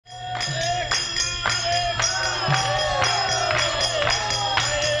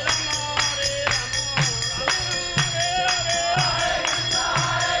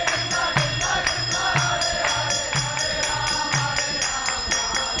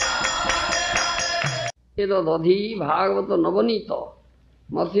Edo dadhi bhagavata navanita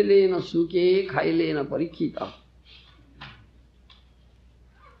mathilena suke khailena parikhita.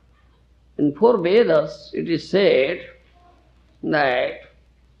 In 4 Vedas it is said that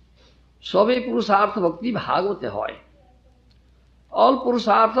Sabe Purusartha Bhakti Bhagavate hoy. All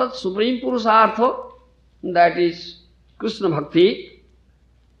Purusartha, Supreme Purusartha, that is Krishna Bhakti,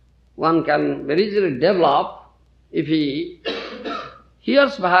 one can very easily develop if he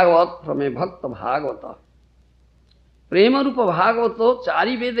hears Bhagavat from a Bhakta-bhāgavata. Prema Rupa Bhagavata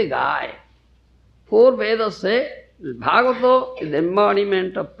Chari Veda Gai. 4 Vedas say Bhagavata is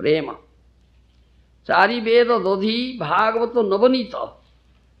embodiment of prema. Chari Veda Dodhi Bhagavata Navanita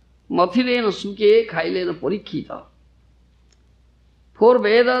Mathilena Suke Khailena Parikhita. 4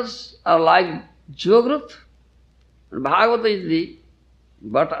 Vedas are like Jograt, and Bhagavata is the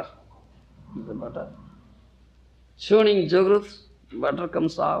butter. The butter. Churning Jograt, butter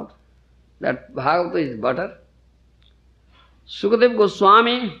comes out. That Bhagavata is butter. Sukadeva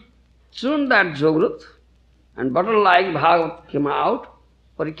Goswami churned that Jograt, and butter like Bhagavata came out.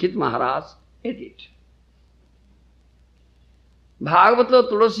 Parikshit Maharaj ate it. Bhagavata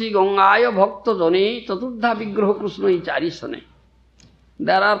Tulasi Gangaya Bhakta Jane Chaturdha Vigraha Krishna Chari Sane.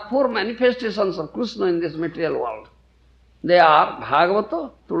 There are 4 manifestations of Krishna in this material world. They are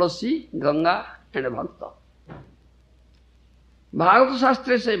Bhagavata, Tulasi, Ganga and Bhakta. Bhagavata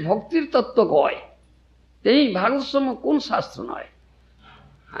Shastra say Bhaktir Tattva Koi. Then Bhagavata Sama Kun Shastra Noi.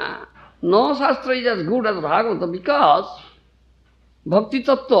 No Shastra is as good as Bhagavata because Bhakti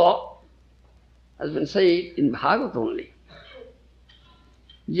Tattva has been said in Bhagavata only.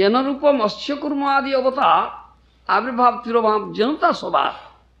 Jana Rupa Masya Kurma Adi Avata Avirbhav Tirobhav Janata Sabha.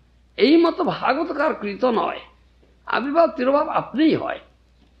 Ei mata Bhagavata kar krita noy. Avirbhav Tirobhav apne hi hoy.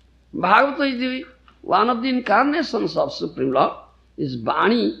 Bhagavata is the one of the incarnations of Supreme Lord, is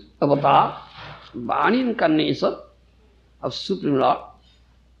Vāṇī avatar, Vāṇī incarnation of Supreme Lord.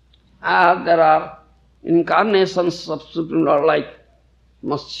 There are incarnations of Supreme Lord like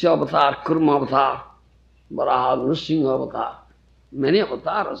Matsya avatar, Kurma avatar, Varaha, Nrsimha avatar, many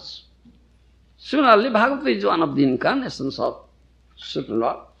avatars. Similarly, Bhagavata is one of the incarnations of Supreme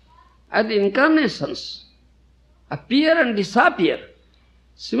Lord. As the incarnations appear and disappear,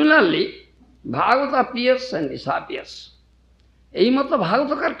 similarly, Bhagavata appears and disappears. Ei mata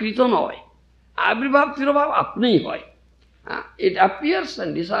Bhagavata kar krita noy. Avirbhav tirobhav apne hi hoy. It appears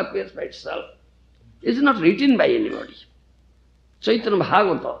and disappears by itself. It is not written by anybody. Chaitanya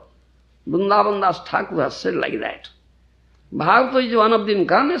Bhagavata, Vrindavan Das Thakur has said like that. Bhagavata is one of the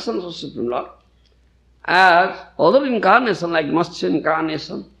incarnations of Supreme Lord. As other incarnations like Matsya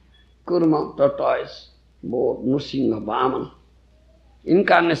incarnation, Kurma, tortoise, boar, Nrsimha, Vāman,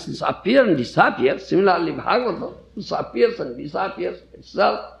 incarnations appear and disappear. Similarly, Bhagavata, which appears and disappears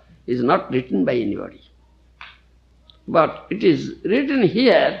itself, is not written by anybody. But it is written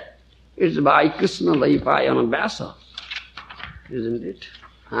here, it's by Kṛṣṇa Daipayana Vyāsa, isn't it?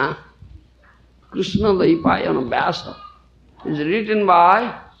 Kṛṣṇa Daipayana Vyāsa is written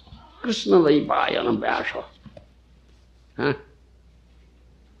by Kṛṣṇa Daipayana Vyāsa.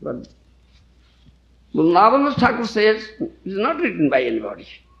 But Vrindavan Thakur says it is not written by anybody.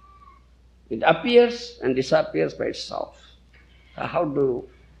 It appears and disappears by itself. How do you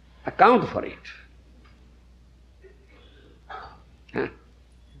account for it? It's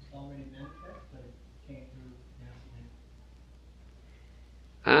already manifest, but it came through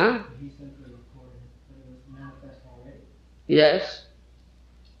Vyāsadeva. He simply recorded it, but it was manifest already. Yes.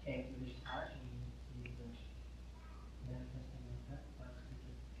 Came through his heart and he was manifesting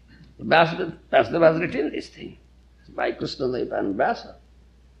that. Vyāsadeva has written this thing by Kṛṣṇa Daipayana Vyāsa.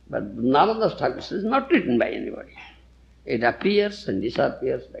 But Vrindavan Thakur says it is not written by anybody. It appears and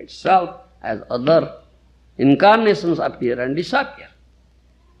disappears by itself as other incarnations appear and disappear.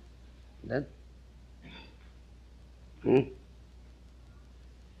 Then,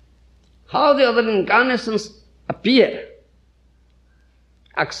 how the other incarnations appear?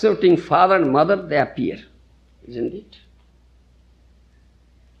 Accepting father and mother, they appear, isn't it?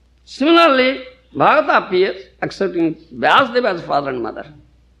 Similarly, Bhagavata appears accepting Vyāsadeva as father and mother.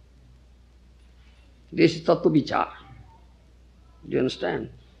 This is Tattva Vichar. Do you understand?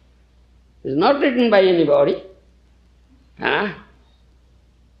 It is not written by anybody. As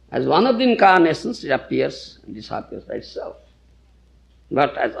one of the incarnations, it appears and disappears by itself.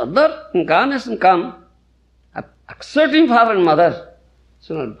 But as other incarnations come, accepting father and mother,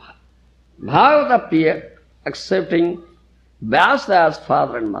 so Bhagavata appeared accepting Vyāsadeva as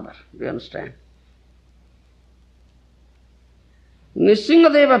father and mother. Do you understand?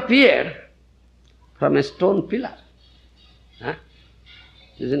 Nrsimha appeared from a stone pillar.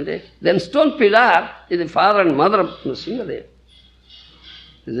 isn't it? Then stone pillar is the father and mother of Nrsimhadeva,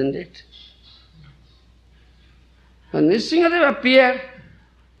 isn't it? When Nrsimhadeva appeared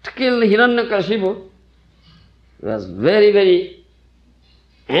to kill Hiranyakashipu, he was very, very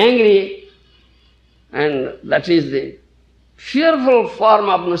angry, and that is the fearful form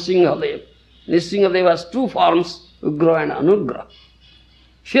of Nrsimhadeva. Nrsimhadeva has two forms, Ugra and Anugra.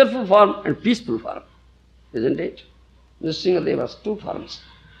 Fearful form and peaceful form, isn't it? Nrsimhadeva has two forms.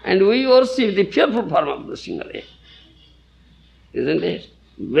 And we worship the fearful form of Nrsimhadeva, isn't it?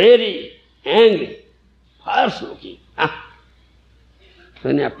 Very angry, fierce looking.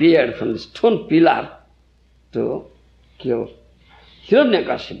 When he appeared from the stone pillar to kill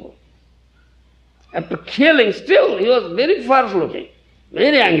Hiranyakashipu, after killing, still he was very fierce looking,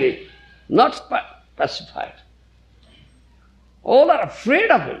 very angry, not pacified. All are afraid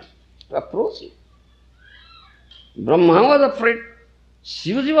of him, to approach him. Brahma was afraid,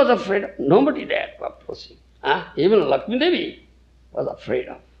 Shivaji was afraid, nobody dared to approach him. Even Lakshmi Devi was afraid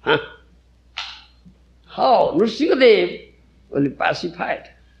of. How Nrsimhadeva will be pacified?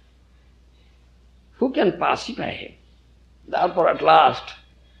 Who can pacify him? Therefore at last,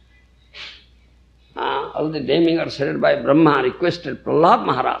 all the demigods headed by Brahma requested Prahlad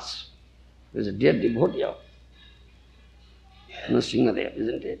Maharaj, who is a dear devotee of Nrsimhadeva,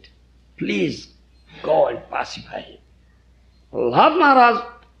 isn't it? Please go and pacify him. Prahlad Maharaj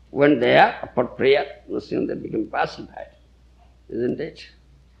went there, offered prayer, Nrsimhadeva became pacified, isn't it?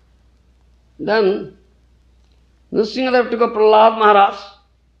 Then Nrsimhadeva took up Prahlad Maharaj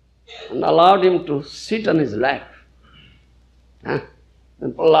and allowed him to sit on his lap. And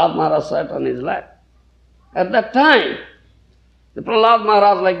Prahlad Maharaj sat on his lap. At that time, the Prahlad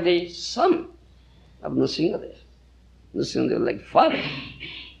Maharaj like the son of Nrsimhadeva. Nrsimhadeva like father.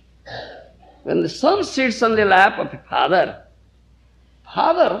 When the son sits on the lap of a father,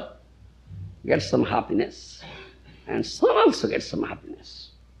 father gets some happiness and son also gets some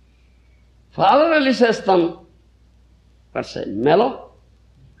happiness. Father relishes some, what's it, mellow,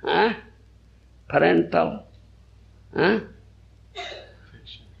 parental,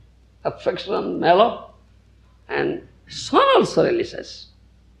 affection, mellow, and son also relishes.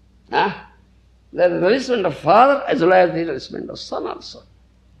 There is relishment of father as well as the relishment of son also.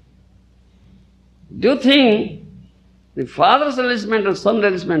 Do you think the father's relishment and son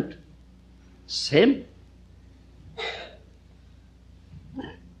relishment same?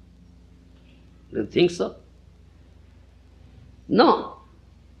 Do you think so? No,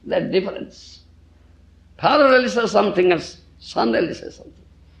 that difference. Father relishes something and son relishes something.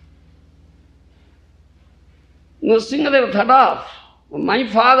 Nrsimhadeva thought of, my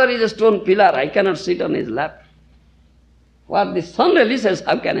father is a stone pillar, I cannot sit on his lap. What the son relishes,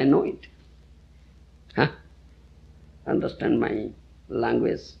 how can I know it? Understand my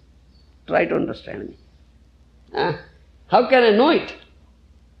language? Try to understand me. How can I know it?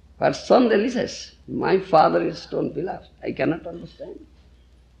 What son relishes? My father is stone pillar, I cannot understand.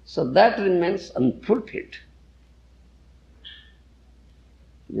 So that remains unfulfilled.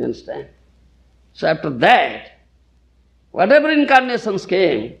 You understand? So after that, whatever incarnations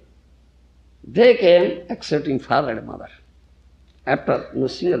came, they came accepting father and mother. After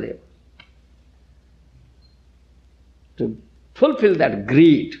Nrsimhadeva, to fulfill that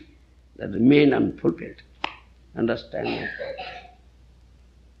greed that remained unfulfilled. Understand me?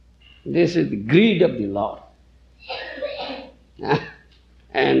 This is the greed of the Lord.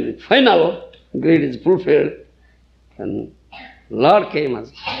 And the final greed is fulfilled when Lord came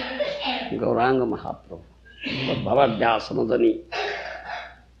as Gauranga Mahāprabhu. Vyāsadeva,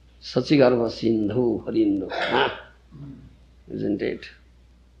 Śacī-mātā, Sindhu, Harindo. Isn't it?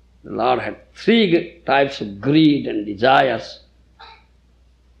 The Lord had three types of greed and desires.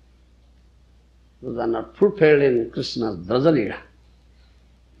 Those are not fulfilled in Krishna's vraja-līlā.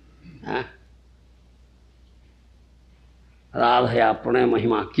 Radhaya pranaya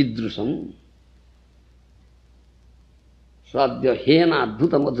mahima kidrusam swadya hena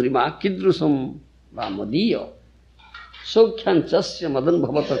adbhuta madhurima kidrusam vamadiya saukhyan chasya madan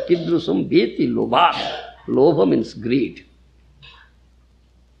bhavata kidrusam veti lobha. Lobha means greed.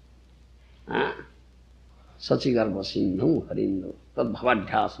 Śacī-mātā sindhu harindo tad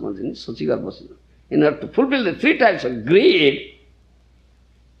bhavadhyāsamajini Śacī-mātā sindhu. In order to fulfill the three types of greed,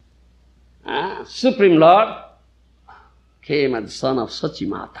 Supreme Lord came as the son of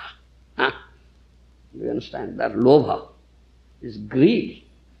Śacī-mātā. Do you understand? That lobha is greed.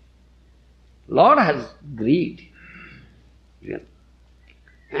 Lord has greed.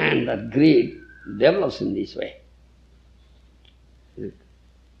 And that greed develops in this way.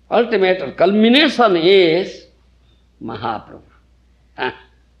 Ultimate or culmination is Mahāprabhu.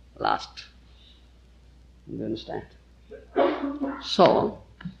 last. You understand? So,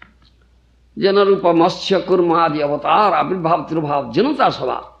 Janarupa Masya Kurma Adi Avatar, Abhirbhav Tirubhav Janata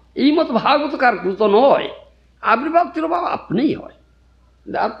Sabha. এই মত ভাগবতকার কৃত নয়, আবির্ভাব তিরোভাব আপনিই হয়।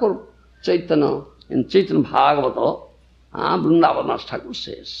 Therefore, Chaitanya, in Chaitanya Bhāgavata, Vrindavan Thakur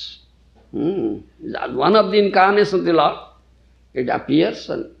says, as one of the incarnations of the Lord, it appears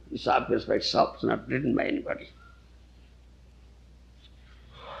and it appears by itself, it's not written by anybody.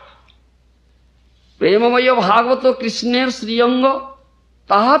 Premamaya Bhāgavata Krishner Sriyanga,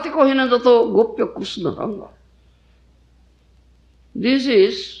 Tahati Kohina Jato Gopya Krishna Ranga. This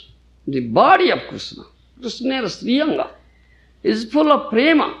is the body of Krishna. Krishna Sriyanga is full of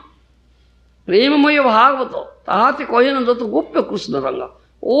prema. Premamaya Bhāgavata, Tahati Kohina Jato Gopya Krishna Ranga.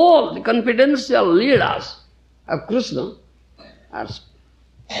 All the confidential leelas of Krishna are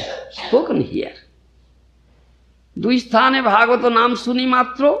spoken here. দুই স্থানে ভাগবত নাম শুনি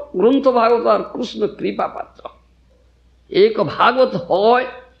মাত্র, গ্রন্থ ভাগবত আর কৃষ্ণ কৃপা পাত্র। এক ভাগবত হয়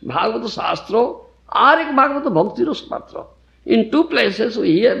ভাগবত শাস্ত্র, আর এক ভাগবত ভক্তিরস পাত্র। In two places we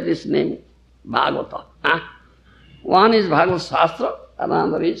hear this name Bhagavata. One is Bhagavad Shastra,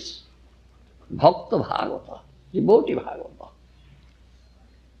 another is Bhakta-bhāgavata, devotee Bhagavata.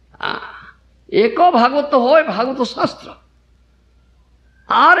 এক ভাগবত হয় ভাগবত শাস্ত্র,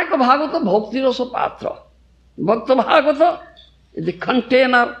 আর এক ভাগবত ভক্তিরস পাত্র। Bhakta-bhāgavata is the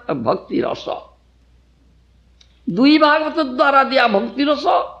container of bhakti rasa. দুই ভাগবতের দ্বারা দিয়া ভক্তি রস,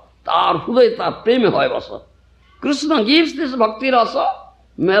 তার হৃদয় তার প্রেমে হয় বস। Krishna gives this bhakti rasa,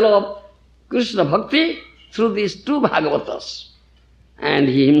 mellow of Krishna bhakti, through these two Bhagavatas. And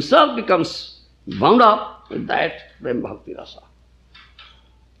he himself becomes bound up with that prem bhakti rasa.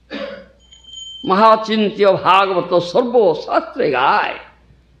 Mahachintya Bhagavata sarvo shastre gaye,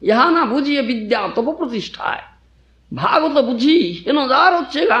 yaha na bujiye vidya topo pratishthaye. ভাগবত বুঝি হেন যার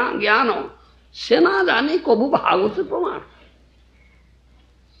হচ্ছে জ্ঞান, সে না জানি কবু ভাগবতের প্রমাণ।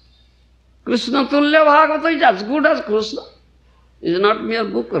 কৃষ্ণ তুল্য ভাগবত is as good as Krishna. It is not mere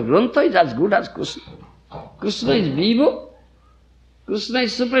book or Grantha is as good as Krishna. Krishna is vibhuh. Krishna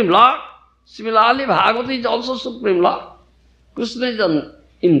is Supreme Lord. Similarly, Bhagavata is also Supreme Lord. Krishna is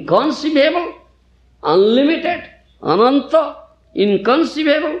inconceivable, unlimited, ananta,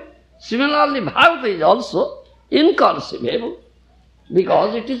 inconceivable. Similarly, Bhagavata is also inconceivable,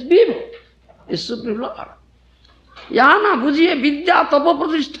 because it is vibhuh, is Supreme Lord. Yana bujiye vidya tapa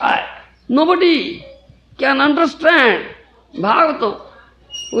pratishthaye. Nobody can understand Bhagavata,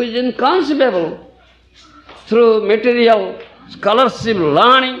 who is inconceivable, through material scholarship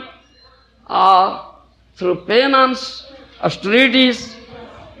learning, or through penance, austerities,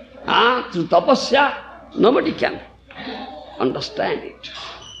 through tapasya. Nobody can understand it.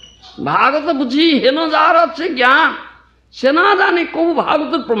 ভাগবত বুঝি হেন যার হচ্ছে জ্ঞান, সে না জানে কবু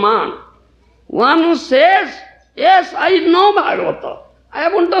ভাগবতের প্রমাণ। One who says, yes, I know Bhagavata, I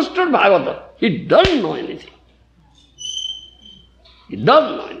have understood Bhagavata, he doesn't know anything. He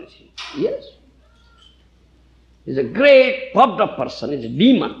doesn't know anything. Yes. He's a great puffed up person, he's a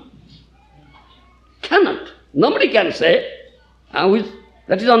demon. Cannot. Nobody can say,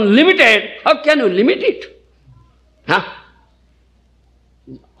 that is unlimited, how can you limit it?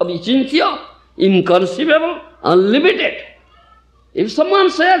 Abhichintya, inconceivable, unlimited. If someone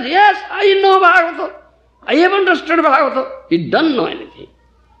says, yes, I know Bhagavata, I have understood Bhagavata, he doesn't know anything.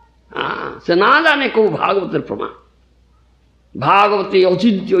 Se na jane ko Bhagavatar praman. Bhagavate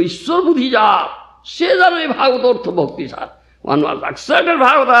achintya ishwar buddhi jat, se jane Bhagavata artha bhakti sat. One was accepted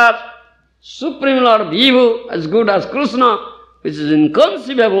Bhagavatas, Supreme Lord vibhuh, as good as Kṛṣṇa, which is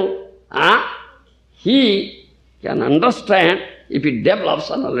inconceivable. He can understand if it develops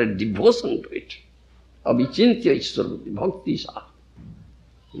another devotion to it. Abhichintya ishwar buddhi bhakti sat.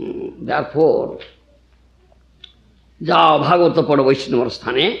 Therefore, যাও ভাগবত পড় বৈষ্ণবর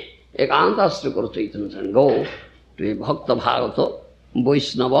স্থানে একান্ত আশ্রয় করো Chaitanya. Go to a Bhakta-bhāgavata,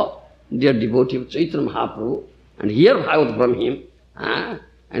 Vaishnava, dear devotee of Chaitanya Mahaprabhu, and hear Bhagavata from him,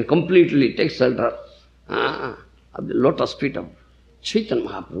 and completely take shelter of the lotus feet of Chaitanya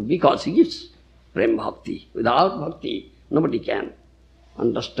Mahaprabhu, because he gives prem bhakti. Without bhakti, nobody can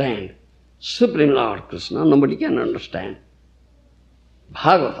understand Supreme Lord Krishna, nobody can understand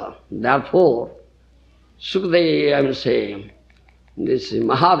Bhagavata. Therefore, Sukadeva, I will say, this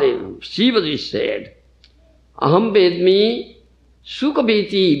Mahadeva, Shivaji said, Aham vedmi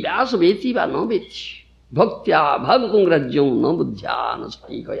sukabeti vyāsadeva va no veti bhaktya bhagavam grajyam no buddhya no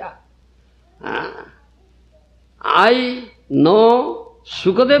saikaya. I know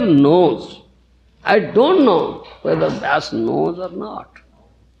Sukadeva knows. I don't know whether Vyasa knows or not.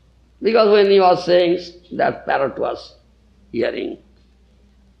 Because when he was saying, that parrot was hearing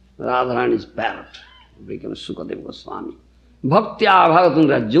Rādhārāṇī's parrot becomes Sukadeva Goswami. Bhakti-bhāgavatam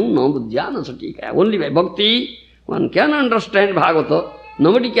rajyam na buddhyana satikaya. Only by bhakti one can understand Bhagavata.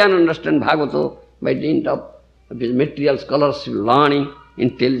 Nobody can understand Bhagavata by dint of his material scholarship, learning,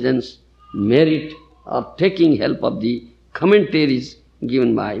 intelligence, merit, or taking help of the commentaries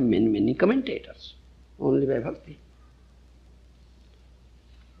given by many commentators. Only by bhakti.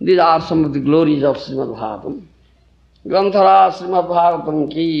 These are some of the glories of Srimad Bhāgavatam. Grantha Srimad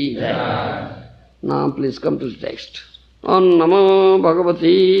Bhāgavatam ki jai. Now please come to the text. Om Namo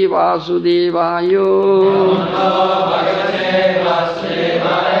Bhagavate Vāsudevāya.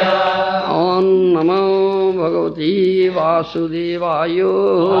 Om Namo Bhagavate Vāsudevāya.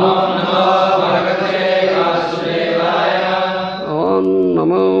 Om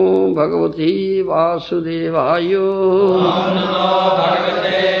Namo Bhagavate Vāsudevāya.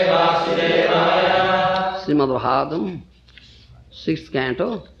 Srimad Bhāgavatam, 6th canto,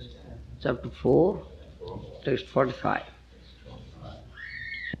 chapter 4, text 45.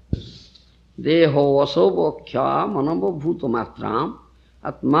 Deho asobhokya manavo bhutamātram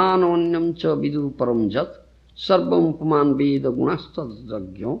atmanonyam cha vidu paramjat sarvam puman veda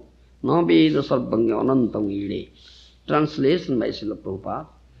gunastadjagyo na veda sarvangyo anantam ide. Translation by Srila Prabhupada.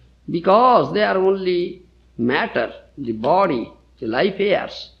 Because they are only matter, the body, the life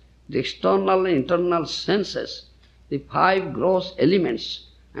airs, the external and internal senses, the 5 gross elements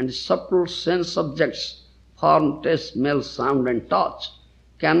and the subtle sense subjects, form, taste, smell, sound and touch,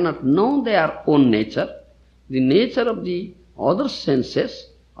 cannot know their own nature, the nature of the other senses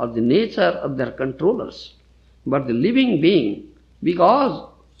or the nature of their controllers. But the living being, because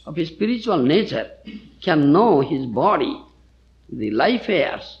of his spiritual nature, can know his body, the life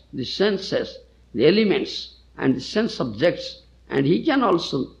airs, the senses, the elements and the sense subjects, and he can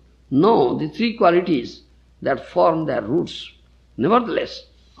also know the 3 qualities that form their roots. Nevertheless,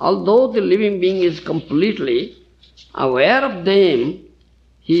 although the living being is completely aware of them,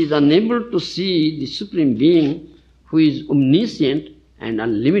 he is unable to see the Supreme Being who is omniscient and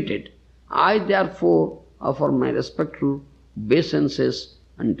unlimited. I therefore offer my respectful obeisances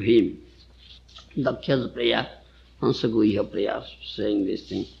unto him. Daksha's prayer, Hansaguhya prayer, saying this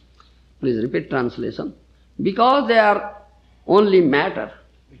thing. Please repeat translation. Because they are only matter.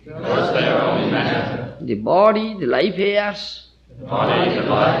 Because they are only matter. The body, the life airs,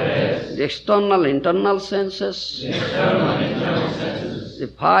 the external, internal senses, the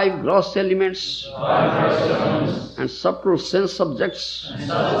 5 gross elements, and subtle sense subjects,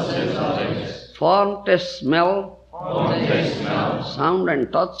 form, taste, smell, sound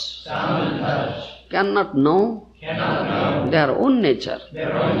and touch, cannot know their own nature,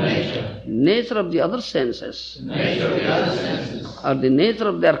 nature of the other senses, or the nature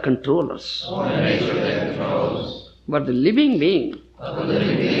of their controllers. But the living being,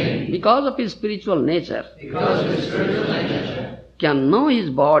 because of his spiritual nature, can know his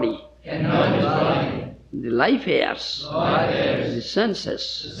body, the life airs, the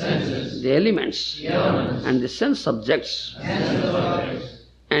senses, the elements, and the sense subjects.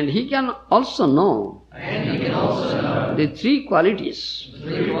 And he can also know the 3 qualities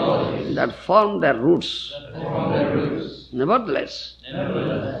that form their roots. Nevertheless,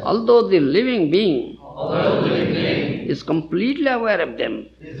 although the living being is completely aware of them,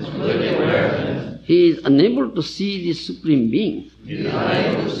 he is unable to see the Supreme Being,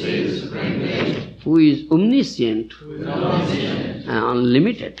 who is omniscient and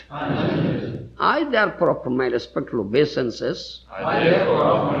unlimited. I therefore offer my respectful obeisances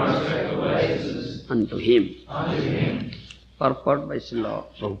unto him. Purport by Srila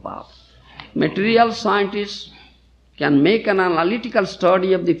Prabhupada. Material scientists can make an analytical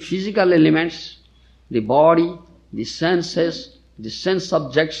study of the physical elements, the body, the senses, the sense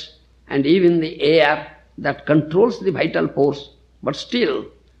subjects, and even the air that controls the vital force, but still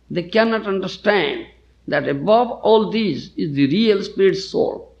they cannot understand that above all these is the real spirit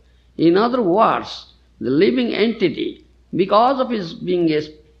soul. In other words, the living entity, because of his being a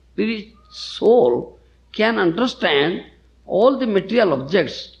spirit soul, can understand all the material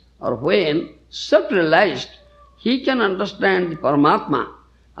objects, or when self-realized, he can understand the Paramatma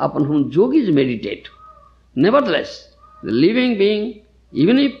upon whom yogis meditate. Nevertheless, the living being,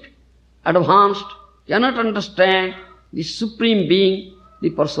 even if advanced, cannot understand the Supreme Being, the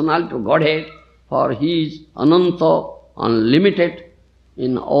personality of Godhead, for he is ananta, unlimited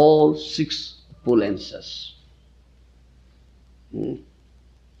in all 6 opulences.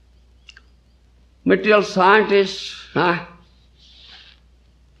 Material scientists,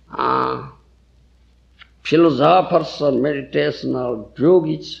 philosophers or meditational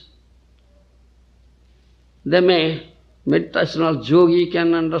yogis, they may meditational yogi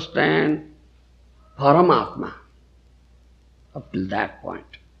can understand Paramatma up till that point.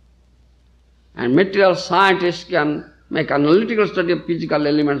 And material scientists can make analytical study of physical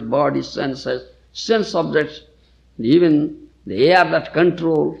elements, body, senses, sense objects, even the air that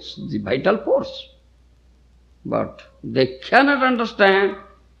controls the vital force. But they cannot understand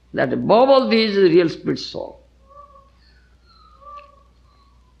that above all these is the real spirit soul.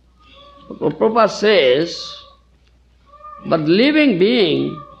 Prabhupada says, but living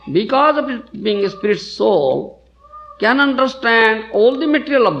being, because of it being a spirit soul, can understand all the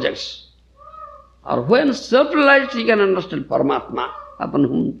material objects. Or when self-realized, he can understand Paramatma, upon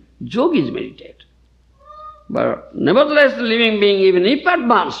whom yogis meditate. But nevertheless, the living being, even if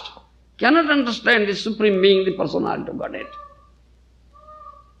advanced, cannot understand the Supreme Being, the personality of Godhead.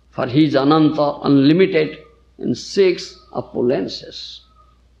 For he is ananta, unlimited in 6 opulences.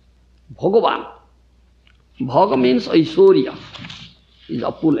 Bhagavan. Bhaga means Aishwarya, is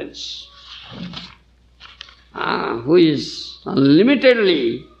opulence. Who is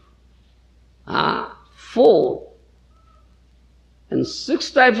unlimitedly 4 and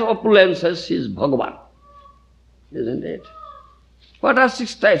 6 types of opulences is Bhagavan. Isn't it? What are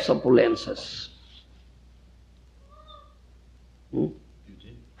 6 types of opulences? Beauty,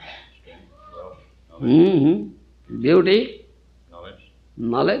 strength, wealth, knowledge, Beauty,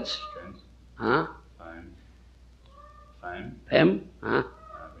 knowledge, strength, fame, fame,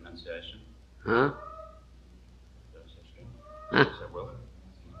 renunciation,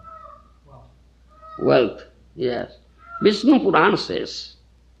 wealth, yes. Vishnu Purana says,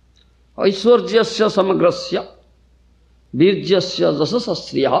 Aishwarjasya samagrasya virjasya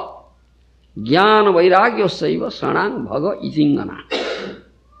jasasasriya jnana vairagyasaiva sanang bhaga itingana.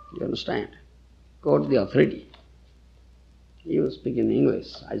 You understand? Quote the authority. You speak in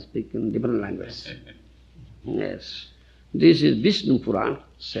English, I speak in different language. Yes. This is Vishnu Purana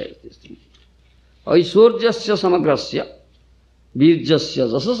says this thing. Aishwarjasya samagrasya virjasya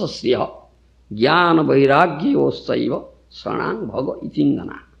jasasasriya jnana vairagyasaiva sanang bhaga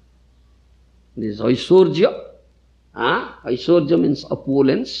itingana. This is Aishwarja. Aishwarja means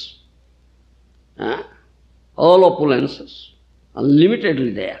opulence. All opulences,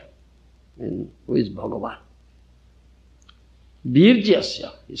 unlimitedly there. And who is Bhagavan?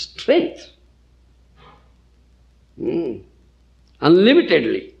 Virjasya is strength.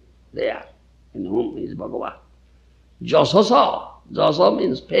 Unlimitedly there. In whom is Bhagavan? Jasasa. Jasa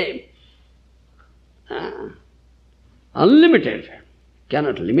means fame. Unlimited.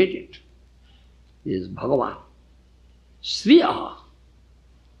 Cannot limit it. Is Bhagavan. Śrīya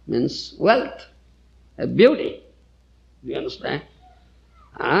means wealth, beauty. Do you understand?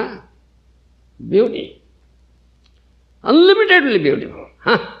 Beauty. Unlimitedly beautiful.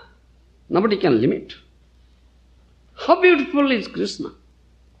 Nobody can limit. How beautiful is Krishna?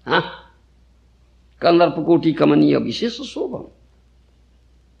 Kandarpakoti kamaniya vishesha sobham.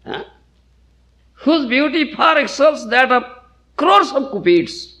 Whose beauty far excels that of crores of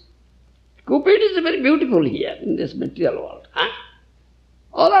cupids. Cupid is very beautiful here in this material world.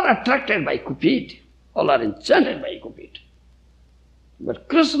 All are attracted by Cupid. All are enchanted by Cupid. But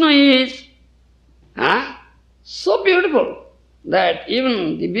Krishna is so beautiful that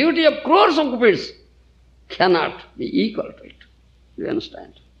even the beauty of crores of Cupids cannot be equal to it. You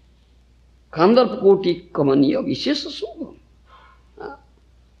understand? Kandarpakoti kamaniya vishesha subham.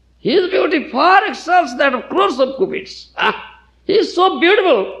 His beauty far excels that of crores of Cupids. He is so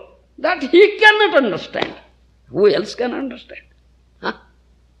beautiful that he cannot understand. Who else can understand?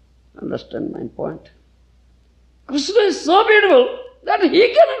 Understand my point? Krishna is so beautiful that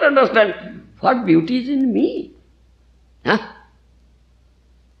he cannot understand what beauty is in me.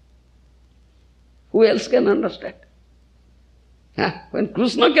 Who else can understand? When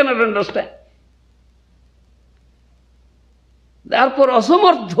Krishna cannot understand. Therefore,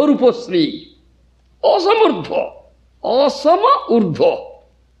 asamardha rupasri, asamardha, asama urdha.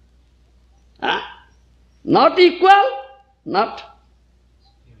 Not equal, not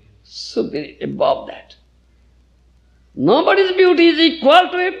superior, above that. Nobody's beauty is equal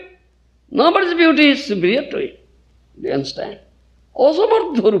to him, nobody's beauty is superior to him. Do you understand?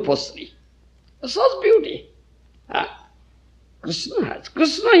 Asamardha rupasri. Such beauty. Krishna has.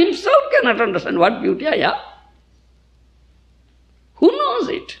 Krishna himself cannot understand what beauty I have. Who knows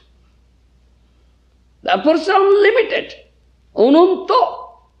it? Therefore it's unlimited. Ananta.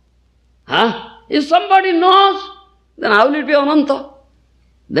 If somebody knows, then how will it be ananta?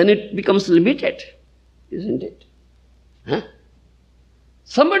 Then it becomes limited, isn't it?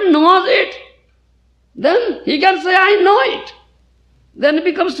 Somebody knows it, then he can say, I know it. Then it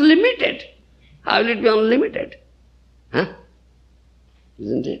becomes limited. How will it be unlimited? Huh?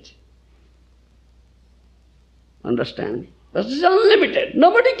 Isn't it? Understand? That is unlimited.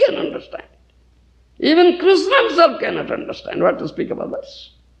 Nobody can understand it. Even Kṛṣṇa himself cannot understand. What to speak of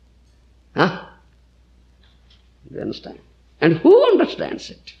others? Huh? Do you understand? And who understands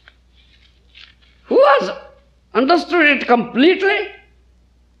it? Who has understood it completely?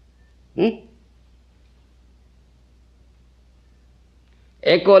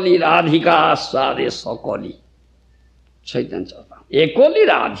 Ekoli Radhika Aswade Sakoli. Chaitanya Charitamrita. Ekoli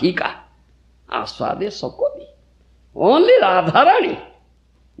Radhika Aswade Sakoli. Only Rādhārāṇī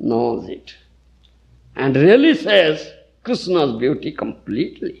knows it and relishes Krishna's beauty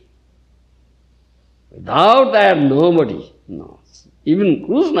completely. Without that, nobody knows. Even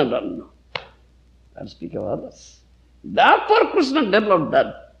Kṛṣṇa doesn't know. Let's speak of others. Therefore, Kṛṣṇa developed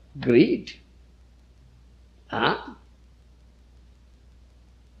that greed. Huh?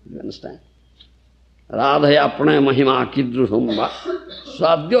 You understand? Radha apne mahima kidrusam va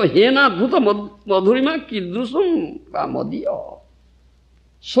swadyo hena bhuta madhurima kidrusam va madhya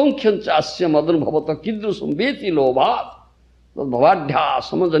sankhyan chasya madhurabhavata kidrusam veti lobhat bhavadhya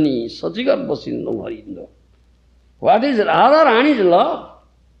samajani sachigarva sindham harindo. What is Rādhārāṇī's love?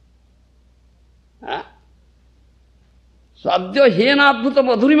 Swadyo hena bhuta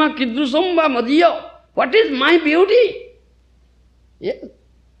madhurima kidrusam va madhya. What is my beauty? Yes.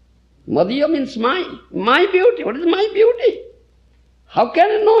 Madhya means my beauty. What is my beauty? How can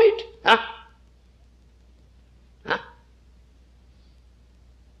I know it?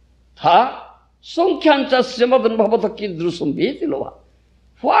 Sankhyanchasya madan bhavata kidrusam veti lova.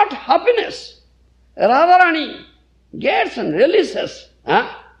 What happiness Rādhārāṇī gets and relishes.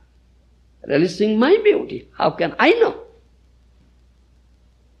 Relishing my beauty. How can I know?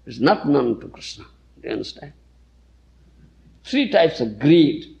 It's not known to Kṛṣṇa. Do you understand? Three types of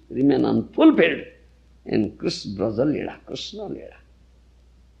greed remain unfulfilled in vraja-līlā, Kṛṣṇa-līlā.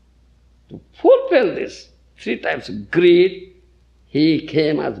 To fulfill this three types of greed, he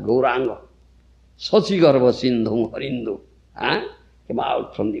came as Gauranga, Śacī-garva sindhum harindu. Came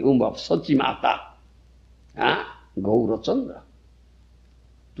out from the womb of Śacī-mātā, Gour Chandra.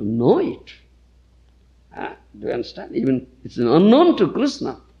 To know it. Do you understand? Even it's unknown to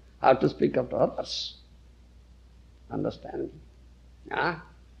Kṛṣṇa how to speak of to others. Understand?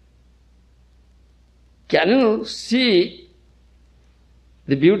 Can you see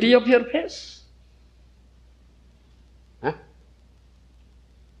the beauty of your face?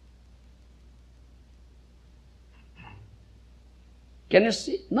 Can you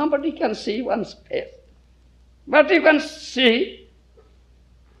see? Nobody can see one's face. But you can see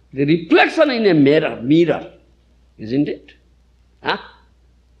the reflection in a mirror, isn't it?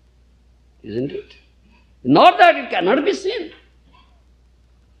 Isn't it? Not that it cannot be seen.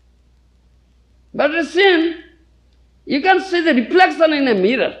 But it's seen, you can see the reflection in a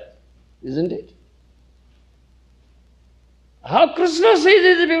mirror, isn't it? How Kṛṣṇa sees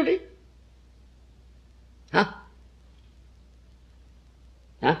his beauty?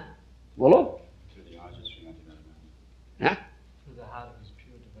 Bolo? Through the eyes of Śrīmad. Through the heart of his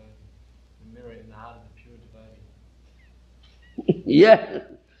pure devotee. The mirror in the heart of the pure devotee. Yes.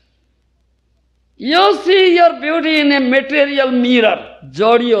 You see your beauty in a material mirror,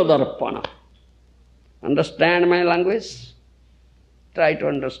 jodiyo darpana. Understand my language? Try to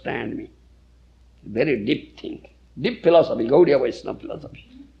understand me. Very deep thing. Deep philosophy, Gaudiya Vaishnava philosophy.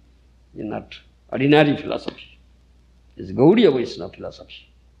 It's not ordinary philosophy. It's Gaudiya Vaishnava philosophy.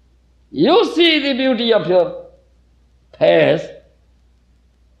 You see the beauty of your face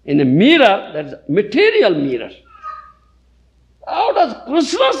in a mirror, that is a material mirror. How does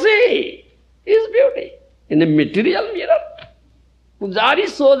Kṛṣṇa see his beauty? In a material mirror. Pujari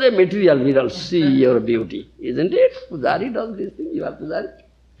shows a material mirror, see your beauty, isn't it? Pujari does this thing, you are Pujari.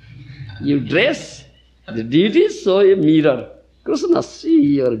 You dress, the deities show a mirror. Kṛṣṇa, see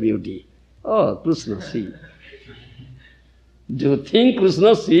your beauty. Oh, Kṛṣṇa, see. Do you think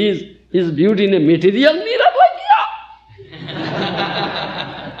Kṛṣṇa sees his beauty in a material mirror like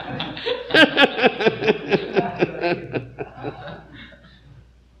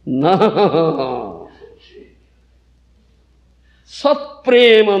No.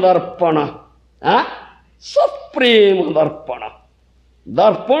 Sat-prema darpana. Sat-prema darpana.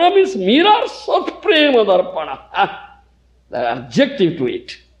 Darpana means mirror, sat-prema darpana. The adjective to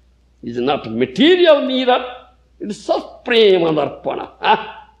it is not material mirror, it is sat-prema darpana.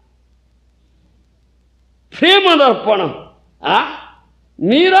 Prema darpana.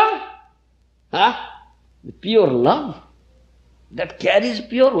 Mirror, the pure love that carries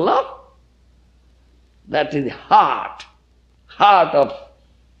pure love. That is the heart of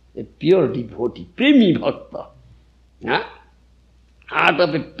a pure devotee, premi bhakta. Heart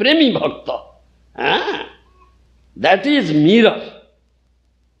of a premi bhakta. That is mirror.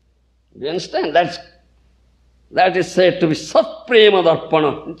 You understand? That is said to be Sat Prema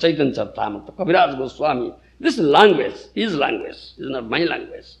Darpana in Chaitanya Charitamrita. Kaviraj Goswami. This is language, his language, is not my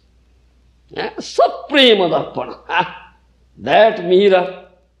language. Sat Prema Darpana. That mirror,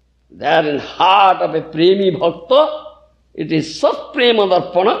 there in heart of a premi bhakta, it is Sat Prema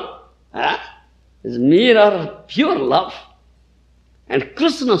Darpana. Is mirror of pure love. And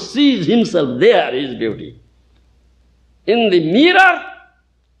Kṛṣṇa sees himself there, his beauty. In the mirror,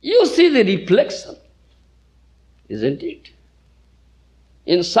 you see the reflection, isn't it?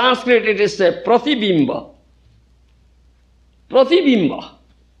 In Sanskrit it is a pratibimba. Pratibimba.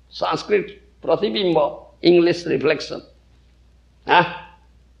 Sanskrit, pratibimba, English reflection.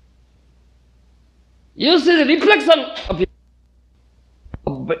 You see the reflection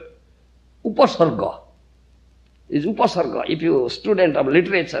of upasarga. Is upasarga. If you are a student of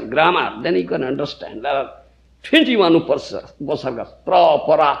literature, grammar, then you can understand. There are 21 upasargas. Pra,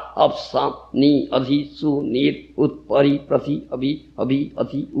 para, ap, sam, ni, adhi, su, nir, ut, pari, prati, abhi, abhi,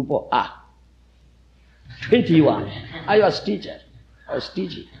 ati, upa, a. 21. I was teacher. I was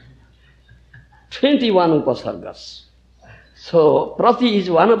teaching. 21 upasargas. So, prati is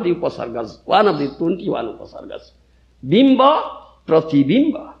one of the upasargas, one of the 21 upasargas. Bimba,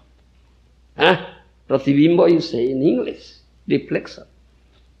 pratibimba. Pratibimba you say in English, reflection.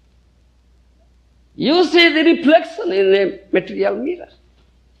 You see the reflection in a material mirror.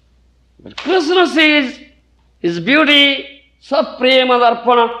 But Kṛṣṇa says his beauty, Sat Prema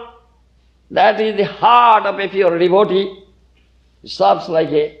Darpana, that is the heart of a pure devotee. It serves like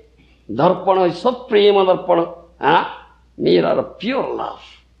a darpana, Sat Prema Darpana, mirror of pure love.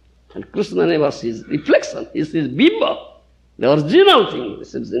 And Kṛṣṇa never sees reflection, he sees bimba, the original thing, he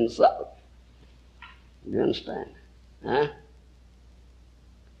sees himself. Do you understand?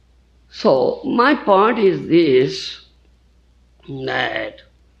 So, my point is this, that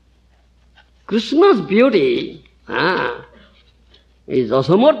Kṛṣṇa's beauty is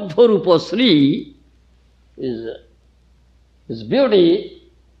asamardha rupa Sri, his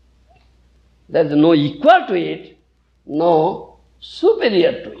beauty, there is no equal to it, no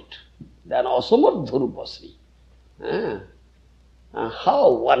superior to it. Then asamardha rupa Sri.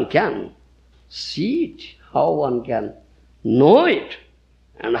 How one can see it, how one can know it,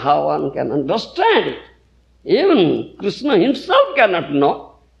 and how one can understand it. Even Kṛṣṇa himself cannot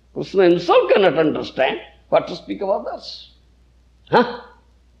know, Kṛṣṇa himself cannot understand, what to speak of others.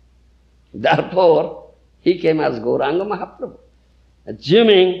 Therefore, he came as Gauranga Mahāprabhu,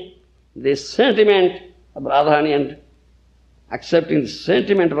 assuming the sentiment of Rādhārāṇī and accepting the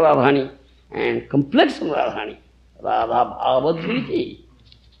sentiment of Rādhārāṇī and complexion of Rādhārāṇī, Radha-bhāvadriti.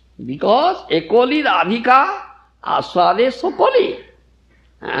 Because ekoli radhika aswade sakali.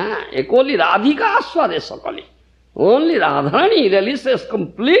 Ekoli radhika aswade sakali. Only Rādhārāṇī relishes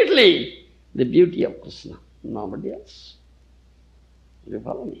completely the beauty of Kṛṣṇa. Nobody else. You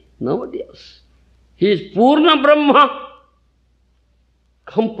follow me? Nobody else. He is Purna Brahma,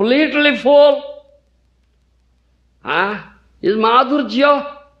 completely full. His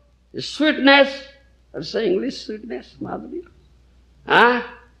madhurjya, his sweetness, let's say English sweetness, madhurjya.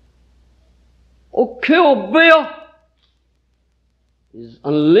 Obvaya is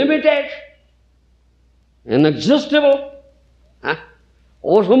unlimited, inexhaustible.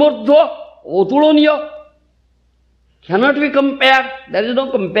 Osamardha, otulaniya, cannot be compared. There is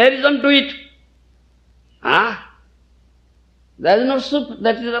no comparison to it. There is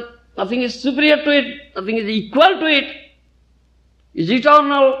nothing is superior to it, nothing is equal to it. Is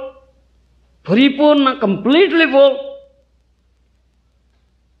eternal, paripurna, completely full.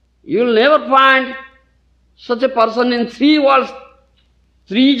 You will never find such a person in 3 worlds,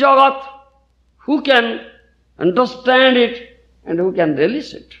 3 jagat, who can understand it and who can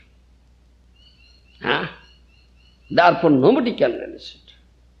relish it. Therefore, nobody can relish it.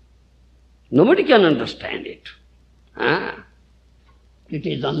 Nobody can understand it. It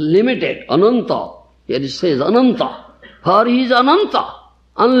is unlimited, ananta. Here it says ananta. For he is ananta,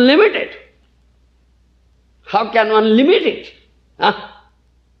 unlimited. How can one limit it?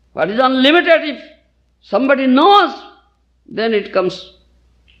 What is unlimited? If somebody knows, then it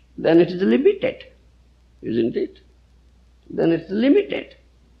is limited, isn't it? Then it's limited.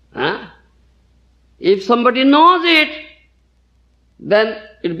 If somebody knows it, then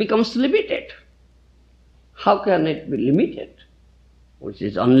it becomes limited. How can it be limited? Which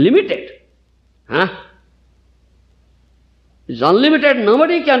is unlimited. It's unlimited,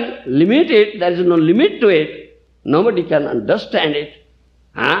 nobody can limit it, there is no limit to it, nobody can understand it.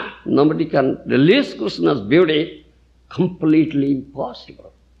 Nobody can release Kṛṣṇa's beauty, completely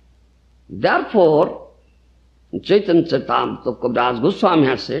impossible. Therefore, Chaitanya Charitamrita Kaviraj Goswami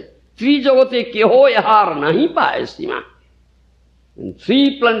has said, Tri jagate keho yahar nahi paaye sima. In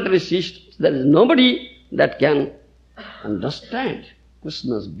three planetary systems, there is nobody that can understand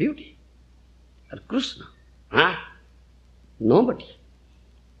Krishna's beauty. Or Kṛṣṇa. Nobody.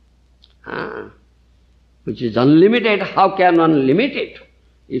 Which is unlimited, how can one limit it?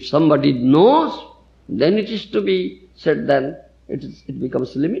 If somebody knows, then it is to be said, then it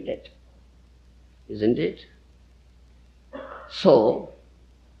becomes limited. Isn't it? So,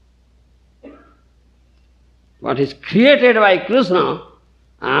 what is created by Kṛṣṇa,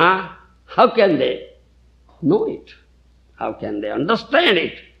 how can they know it? How can they understand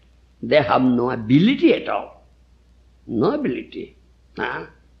it? They have no ability at all. No ability.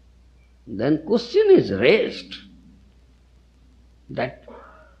 Then question is raised that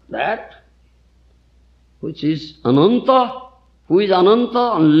which is ananta, who is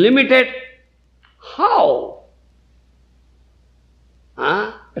ananta, unlimited, how?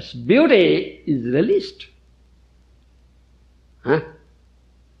 Its beauty is released. If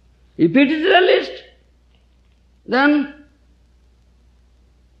it is released, then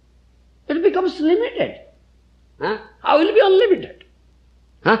it becomes limited. How will it be unlimited?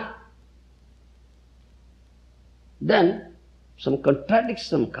 Then some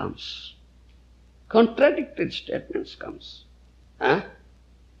contradiction comes. Contradictory statements comes.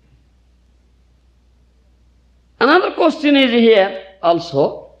 Another question is here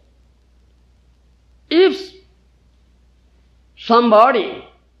also. If somebody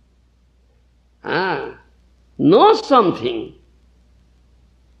knows something,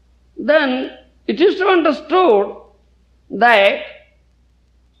 then it is to be understood that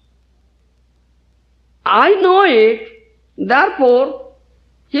I know it, therefore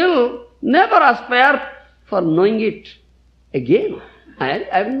he'll never aspire for knowing it again. I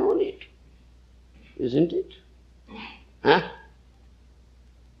have known it. Isn't it?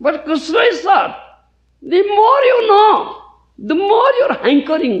 But Kṛṣṇa is that the more you know, the more your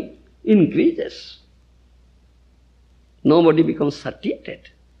hankering increases. Nobody becomes satiated.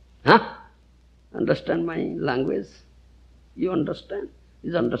 Understand my language? You understand?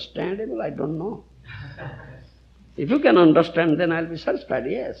 Is understandable? I don't know. If you can understand, then I'll be satisfied.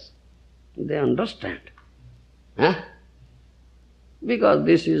 Yes, they understand. Because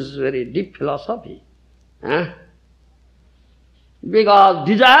this is very deep philosophy. Because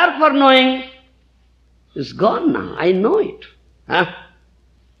desire for knowing is gone now. I know it.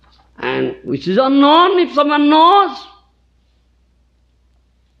 And which is unknown, if someone knows,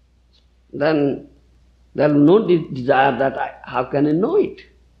 then there will no desire that how can I know it?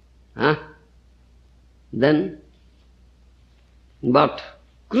 Then, but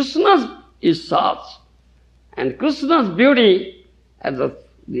Kṛṣṇa's is such, and Kṛṣṇa's beauty as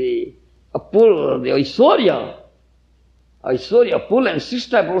the pool, the Aishwarya, full and 6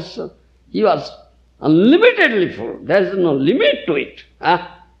 types, he was unlimitedly full. There is no limit to it.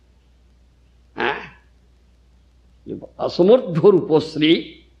 Asamurdha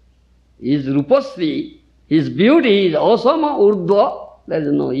Rupasri, his Rupasri, his beauty is asama urdhva, there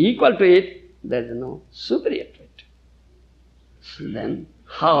is no equal to it, there is no superior to it. So then,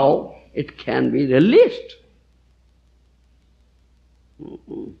 how it can be released?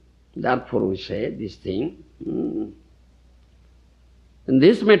 Therefore we say this thing. In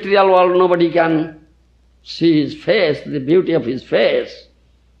this material world nobody can see his face, the beauty of his face,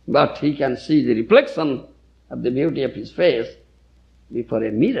 but he can see the reflection of the beauty of his face before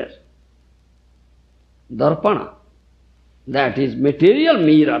a mirror. Darpana, that is material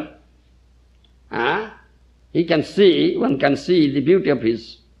mirror. He can see, one can see the beauty of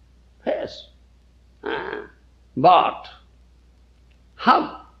his face. But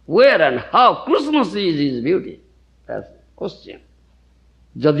how, where and how Kṛṣṇa sees his beauty? That's the question.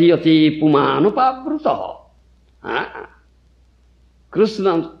 Jadiyati pumanupavruta.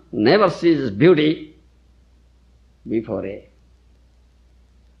 Kṛṣṇa never sees his beauty before a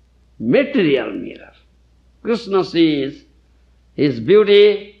material mirror. Kṛṣṇa sees his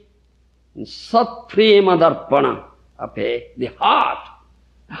beauty in Sat-prema darpana of the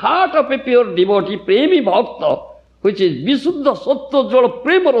heart of a pure devotee, premi bhakta, which is visuddha sattva jala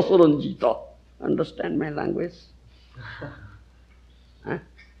prema rasa ranjita. Understand my language?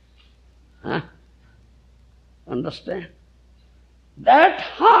 Understand? That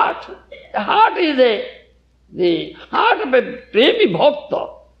heart, the heart is the heart of a premi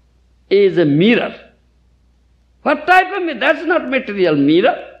bhakta is a mirror. What type of mirror? That's not material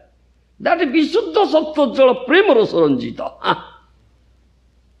mirror. That is visuddha sattva jala prema rasa ranjita.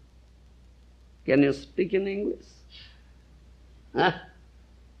 Can you speak in English? Huh?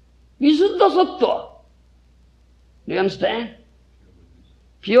 Visuddha sattva. Do you understand?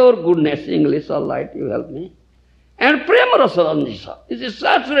 Pure goodness, English, all right, you help me. And prema rasa ranjisa. It is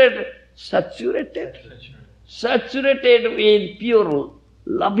saturated with pure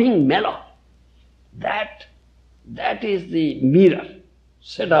loving mellow. That is the mirror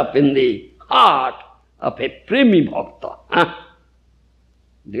set up in the heart of a premi bhakta. Huh?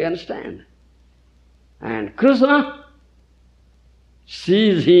 Do you understand? And Kṛṣṇa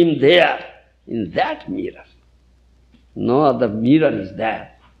sees him there in that mirror. No other mirror is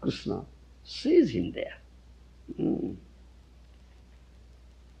there. Kṛṣṇa sees him there.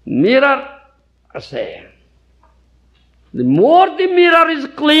 Mirror, I say, the more the mirror is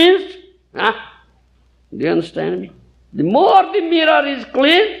cleansed, huh? Do you understand me? The more the mirror is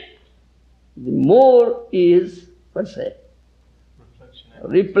cleansed, the more is, what's that?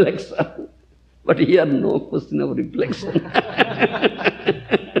 Reflection. But here no question of reflection.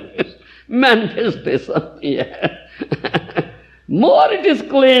 Manifestation, yeah. More it is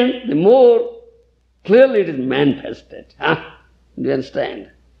clean, the more clearly it is manifested. Huh? Do you understand?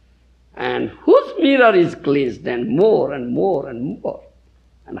 And whose mirror is cleansed then more and more and more?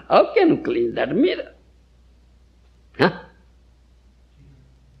 And how can you cleanse that mirror? Huh?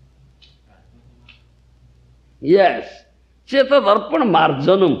 Yes. Cheta darpan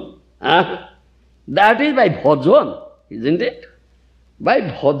marjanam. Huh? That is by bhajan, isn't it? By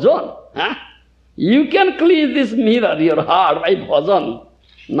bhajan. Huh? You can clean this mirror, your heart, by bhajan,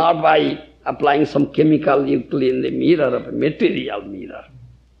 not by applying some chemical. You clean the mirror of a material mirror.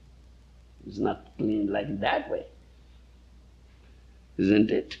 It's not cleaned like that way.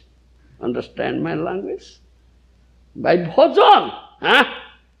 Isn't it? Understand my language? By bhajan. Huh?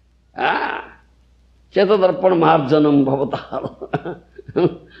 Chetadarpan marjanam bhavata.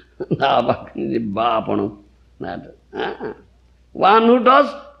 One who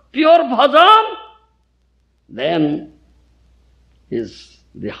does pure bhajan, then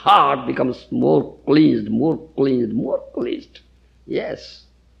the heart becomes more cleansed, more cleansed, more cleansed. Yes.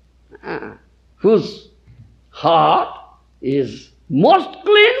 Whose heart is most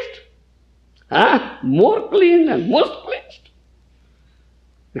cleansed, more clean and most cleansed.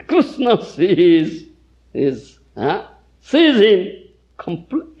 The Kṛṣṇa sees him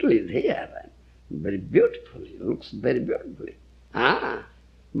completely there, very beautifully, looks very beautifully.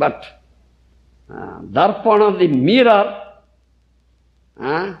 But darpana, the mirror,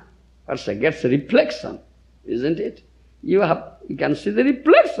 gets reflection, isn't it? You can see the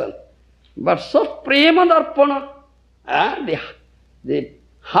reflection. But sat prema darpana, the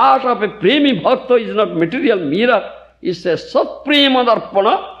heart of a premi bhakta is not material mirror. It's a sat prema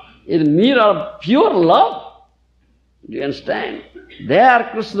darpana, is a mirror of pure love. Do you understand?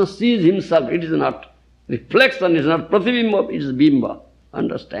 There Kṛṣṇa sees himself. It is not reflection, it is not pratibimba, it is bimba.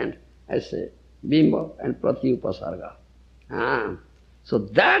 Understand? I say bimba and pratyupasarga. So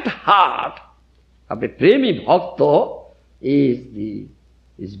that heart of a premi bhakta is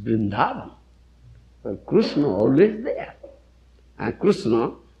Vrindavan. Well, Kṛṣṇa always there. And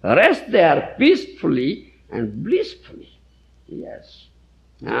Kṛṣṇa rests there peacefully and blissfully. Yes.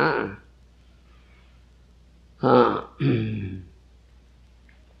 And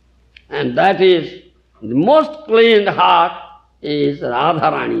that is, the most clean heart is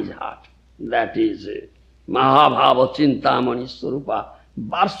Rādhārāṇī's heart. That is Mahābhava Chintamani Swarupa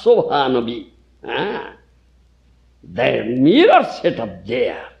Varsovhanavi. The mirror set up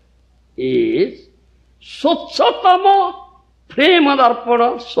there is Swachatama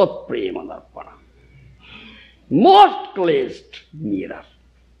Prema-darpana, Sat-prema-darpana. Most cleansed mirror.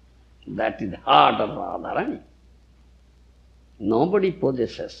 That is the heart of Rādhārāṇī. Nobody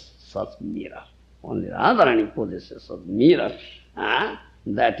possesses such mirror. Only Rādhārāṇī possesses such mirror.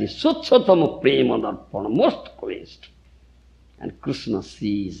 That is Swachatama Prema-darpana, most cleansed. And Kṛṣṇa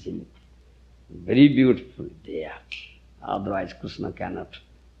sees him very beautifully there. Otherwise Kṛṣṇa cannot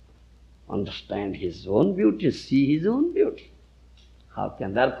understand his own beauty, see his own beauty. How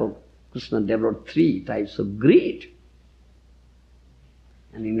can? Therefore Kṛṣṇa developed 3 types of greed.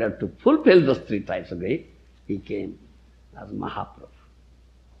 And in order to fulfill those 3 types of greed, he came as Mahāprabhu.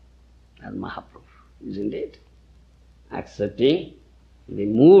 As Mahāprabhu, isn't it? Accepting the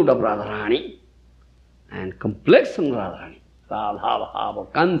mood of Rādhārāṇī and complexion of Rādhārāṇī. Radha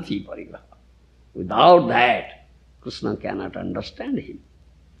kanti parigraha. Without that, Kṛṣṇa cannot understand him.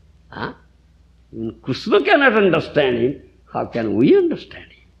 When Kṛṣṇa cannot understand him, how can we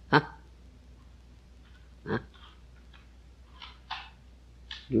understand him?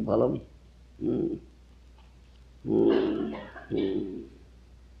 Do you follow me?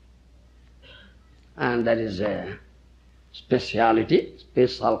 And that is speciality,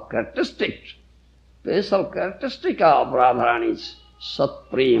 special characteristic of Rādhārāṇī is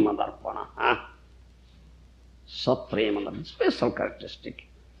Sat-prema darpana. Sat-prema darpana, special characteristic.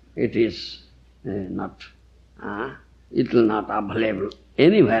 It is not, it will not available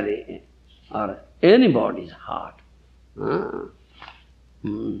anywhere or anybody's heart.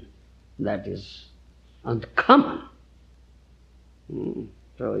 That is uncommon.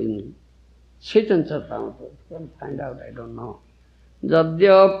 So in Śacī-mātā, you can find out, I don't know.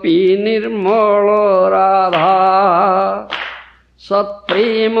 Jadyapi nirmala radha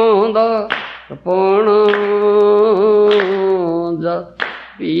sat-prema darpana.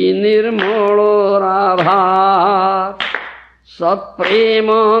 Jadyapi nirmala radha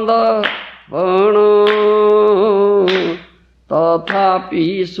sat-prema darpana.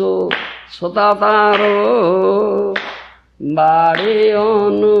 Tathapi so satataro bade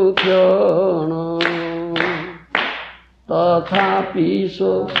anukhyana. Tathapi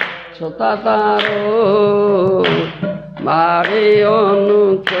so satataro bade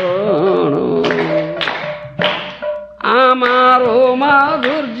anukhyana. Amaro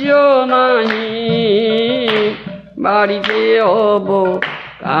madhurjyo nahi badite obo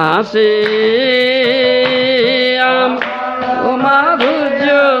kase. Amaro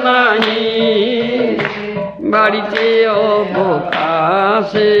madhurjyo nahi badite obo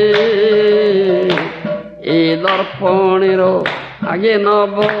kase. E darpanero age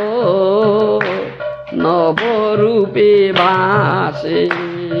nabo rupe bhase.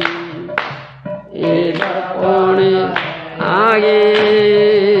 E darpane age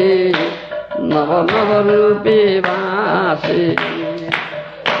nabo rupe bhase.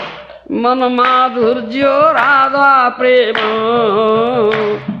 Man madhurjyo radha prema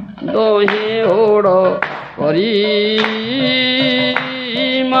dohe odo kari.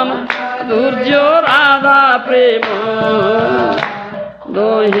 Man madhurjyo radha prema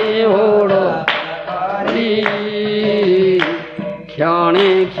dohe odo kari. Khyane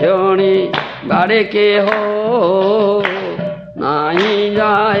khyane bade ke ho nahi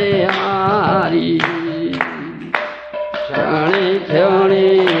jaye hari. Khyane khyane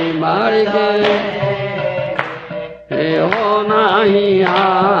bade ke ho nahi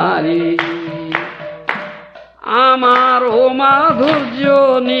hari. Amaro madhurjyo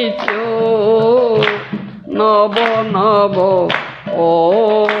nityo nabo nabo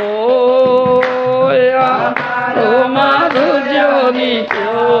amaro madhurjyo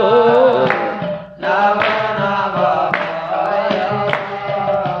nityo nabo nabo.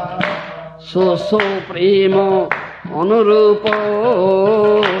 So prema anurupa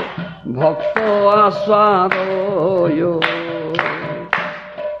bhakta aswadoyo.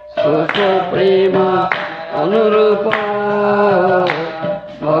 So prema anurupa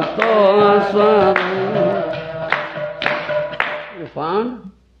bhakta aswadoyo. You found?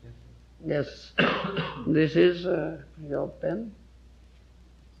 Yes. This is your pen.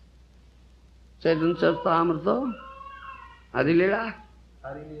 Śacī-mātā, Adi-līlā.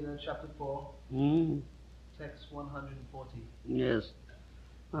 Adi-līlā, chapter 4, text 140. Yes.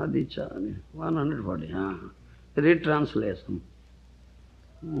 Adi-chani, 140. Retranslation.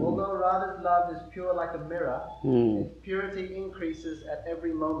 Although Radha's love is pure like a mirror, its purity increases at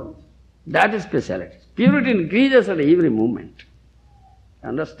every moment. That is speciality. Purity increases at every moment.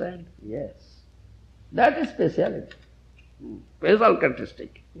 Understand? Yes. That is speciality. Special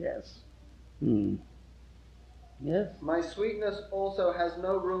characteristic. Yes. Yes. My sweetness also has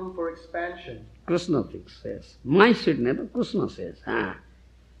no room for expansion. Kṛṣṇa says. My sweetness, Kṛṣṇa says.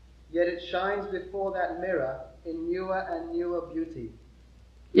 Yet it shines before that mirror in newer and newer beauty.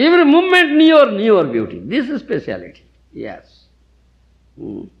 Every moment newer beauty. This is speciality. Yes.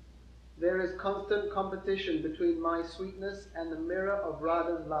 There is constant competition between my sweetness and the mirror of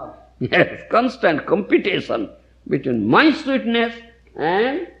Radha's love. Yes, constant competition between my sweetness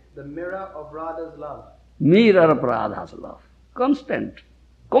and the mirror of Radha's love. Mirror of Radha's love. Constant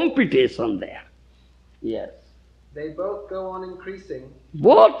competition there. Yes. They both go on increasing.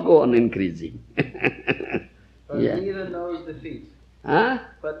 Both go on increasing. But neither knows defeat.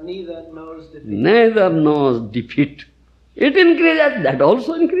 But neither knows defeat. Neither knows defeat. It increases, that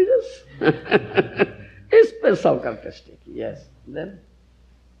also increases. A special characteristic, yes. Then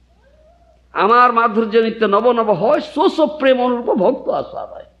Amar madhurja nitya nava nava hoy so prema anurupa bhakta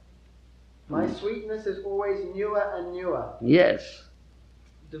aswadaya. My sweetness is always newer and newer. Yes.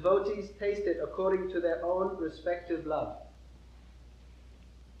 Devotees taste it according to their own respective love.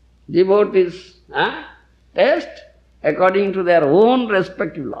 Devotees taste according to their own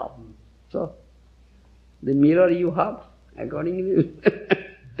respective love. So, the mirror you have, accordingly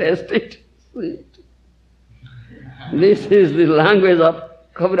taste it, see it. This is the language of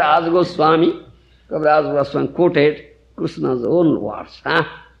Kaviraj Goswami. Kaviraj Goswami quoted Krishna's own words.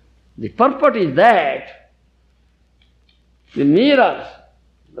 The purport is that the mirror,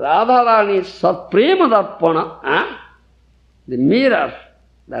 Rādhārāṇī Satprema Darpana, the mirror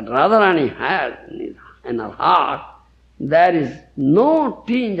that Rādhārāṇī has in her heart, there is no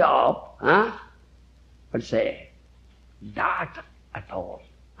tinge of, let's say, dark at all.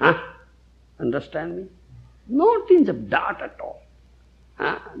 Understand me? No tinge of dark at all.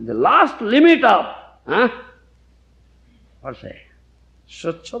 The last limit of, what's say,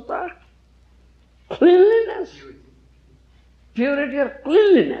 Śacī-mātā, cleanliness, purity or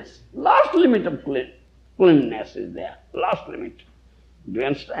cleanliness. Last limit of cleanliness is there. Last limit. Do you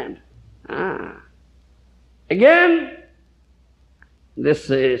understand? Again, this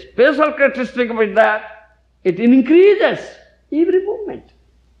special characteristic of that, it increases every moment.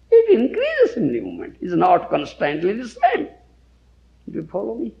 It increases every moment. It's not constantly the same. Do you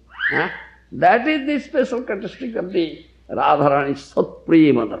follow me? That is the special characteristic of the Rādhārāṇī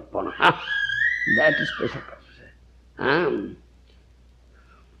Satprema Darpana. That is special characteristic.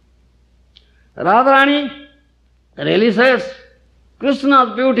 Rādhārāṇī relishes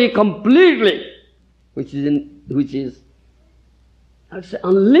Krishna's beauty completely, which is, I'd say,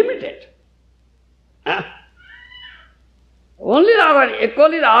 unlimited. Only Rādhārāṇī,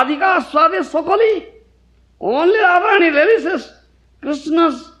 equally Radhika Swade Sokali. Only Rādhārāṇī relishes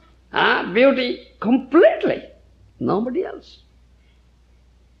Krishna's beauty completely. Nobody else.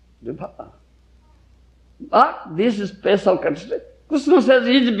 But this is special characteristic. Krishna says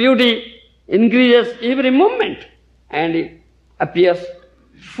his beauty increases every moment and it appears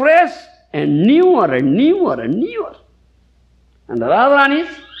fresh and newer and newer and newer. And Rādhārāṇī's,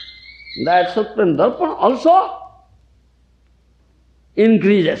 that Supreme Darpana also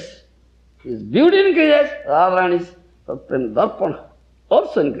increases. His beauty increases, Rādhārāṇī's Supreme Darpana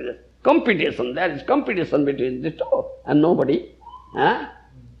also increases. Competition, there is competition between the two, and nobody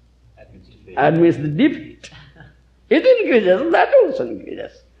admits the defeat. It increases, that also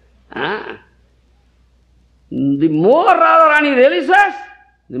increases. The more Rādhārāṇī relishes,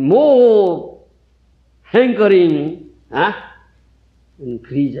 the more hankering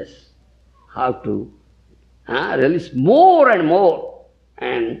increases. How to relish more and more,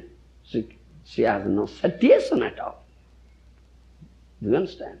 and she has no satiation at all. Do you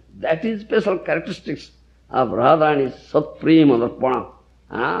understand? That is special characteristics of Rādhārāṇī's Satprema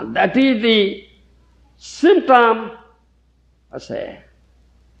Darpana. That is the symptom, I say,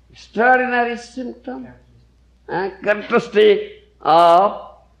 extraordinary symptom, characteristic of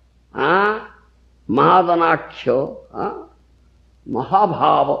Mahādanakhya,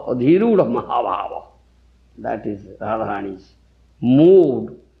 Mahabhava, Adhiruda Mahabhava. That is Rādhārāṇī's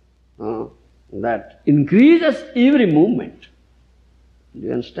mood that increases every moment. Do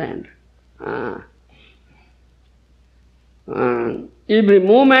you understand? Every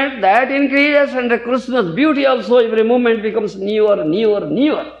moment that increases, and Krishna's beauty also every moment becomes newer, newer,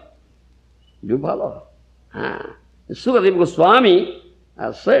 newer. Do you follow? Sukadeva Goswami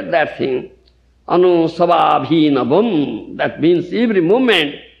has said that thing, Anusavabhinavam. That means every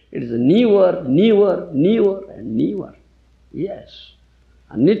moment it is newer, newer, newer and newer. Yes.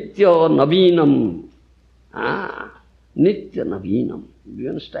 Nitya Navinam. Nitya Navinam. Do you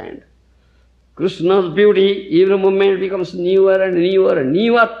understand? Krishna's beauty every moment becomes newer and newer and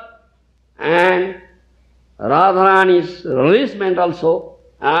newer, and Rādhārāṇī's relishment also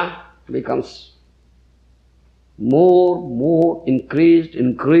becomes more increased.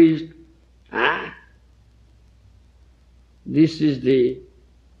 This is the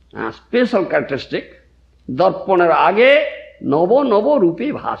special characteristic. Darpanar age novo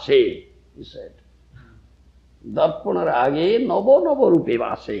rupe bhase, he said. Darpanar age novo rupe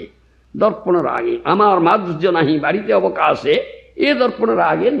bhase. Darpanar age, amar madhya nahi barite avakase, e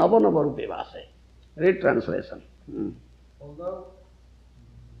darpanar age novo rupe bhase. Read translation. Although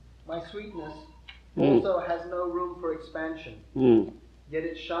my sweetness also has no room for expansion, yet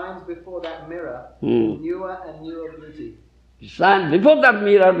it shines before that mirror with newer and newer beauty. Shine before that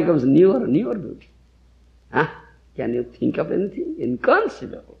mirror becomes newer and newer beauty. Can you think of anything?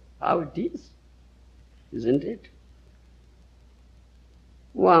 Inconceivable. How it is, isn't it?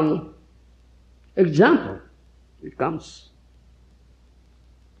 One example, it comes.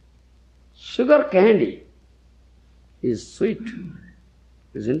 Sugar candy is sweet,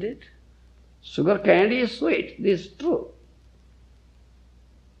 isn't it? Sugar candy is sweet, this is true.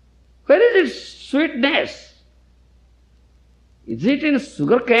 Where is its sweetness? Is it in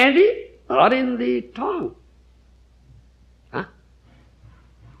sugar candy or in the tongue?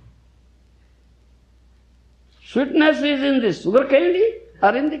 Sweetness is in the sugar candy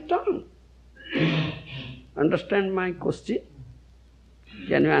or in the tongue? Understand my question?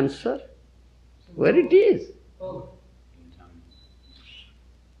 Can you answer? Where it is?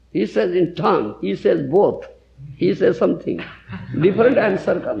 He says in tongue, he says both. He says something. Different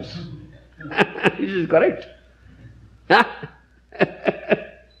answer comes. This is correct.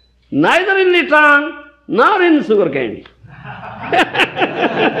 Neither in the tongue nor in sugar candy.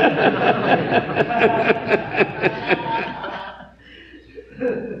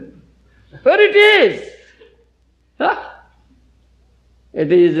 Where it is?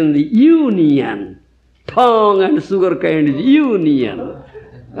 It is in the union. Tongue and sugar candy is union.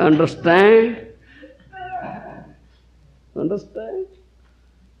 Understand? Understand?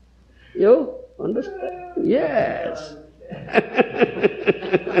 You understand? Yes.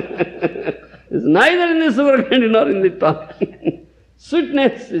 It's neither in the sugar candy nor in the tongue.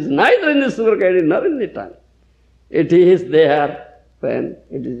 Sweetness is neither in the sugar candy nor in the tongue. It is there when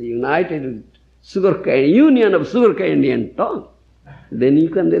it is united with sugar candy, union of sugar candy and tongue. Then you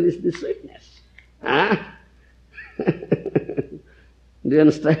can relish the sweetness. Huh? Do you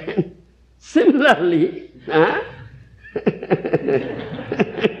understand? Similarly,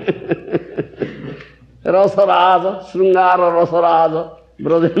 Rasaraja, Srungara Rasaraja,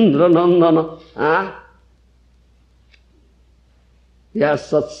 Brajendra Nandana. Yes,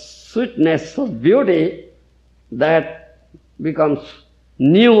 such sweetness, such beauty that becomes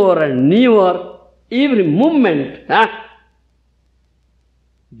newer and newer every moment.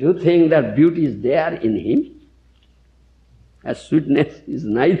 Do you think that beauty is there in him? As sweetness is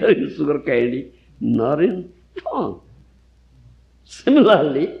neither in sugar candy nor in tongue.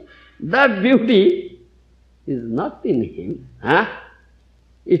 Similarly, that beauty is not in him.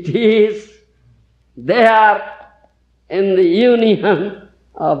 It is there in the union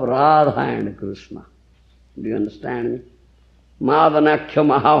of Radha and Krishna. Do you understand me? Madanakhya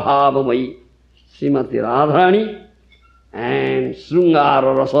Mahabhavamai Srimati Rādhārāṇī and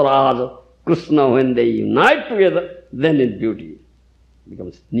Srungara Rasaraja Krishna, when they unite together, then its beauty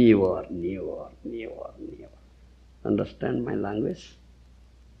becomes newer, newer, newer, newer. Understand my language?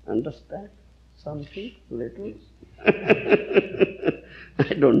 Understand something little?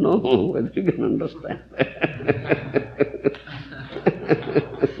 I don't know whether you can understand.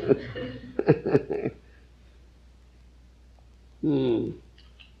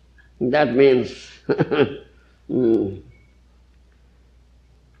 That means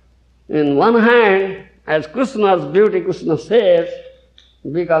in one hand, as Krishna's beauty, Krishna says,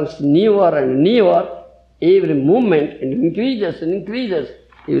 becomes newer and newer every moment, and increases and increases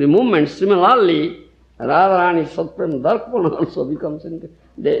every moment. Similarly, Rādhārāṇī Sattvam Darpana also becomes,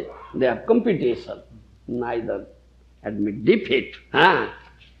 they have competition, neither admit defeat.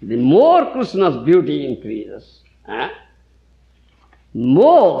 The more Krishna's beauty increases,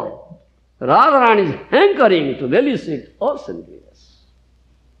 more Rādhārāṇī's hankering to relish it also increases.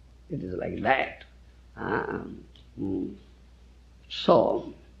 It is like that.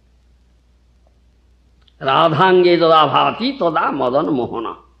 So, Rādhāṅge tada bhāti tada madana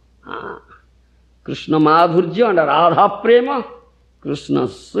mohana. Krishna madhurya and Radha prema,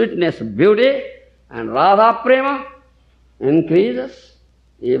 Krishna's sweetness, beauty, and Radha prema increases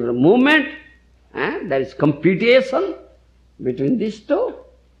every moment. There is competition between these two,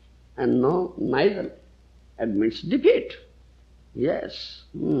 and neither admits defeat. Yes.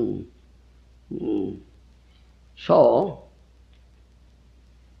 So,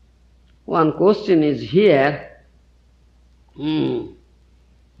 one question is here.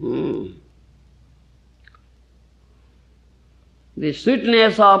 The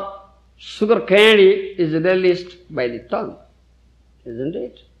sweetness of sugar candy is relished by the tongue, isn't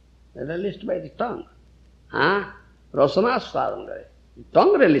it? Relished by the tongue. Rasana swadanga. The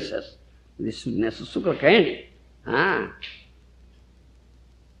tongue relishes the sweetness of sugar candy.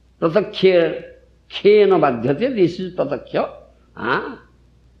 Pratakya khena badhyate. This is pratakya.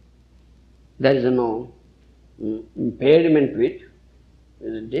 There is no impediment to it,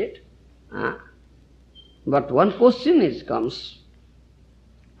 isn't it? But one question comes,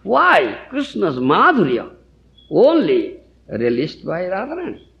 why Krishna's madhurya only relished by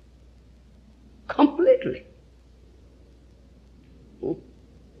Rādhārāṇī? Completely.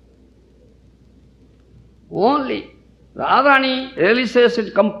 Only Rādhārāṇī relishes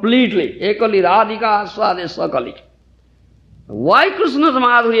it completely. Ekali radhika aswade sakali. Why Krishna's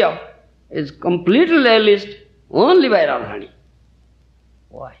madhurya is completely relished only by Rādhārāṇī?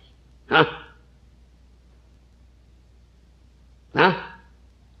 Why? His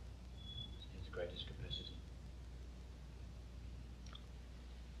greatest capacity.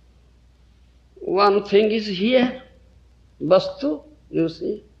 one thing is here. Vastu, you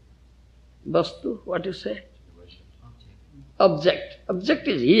see. Vastu, what you say? Object. Object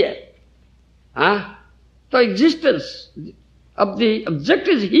is here. The existence of the object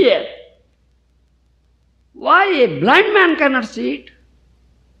is here. Why a blind man cannot see it?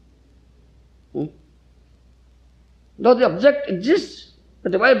 Though the object exists,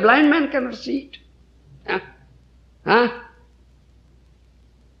 but why a blind man cannot see it?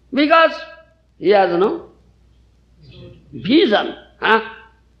 Because he has no vision.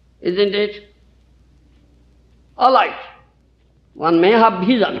 Isn't it? All right. One may have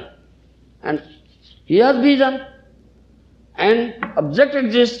vision, and he has vision, and object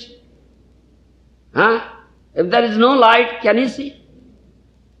exists. If there is no light, can he see?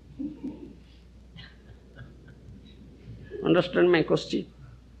 Understand my question?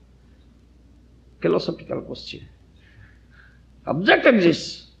 Philosophical question. Object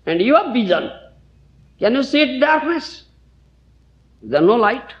exists, and you have vision. Can you see it in darkness? There is no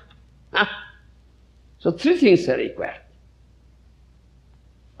light. So three things are required.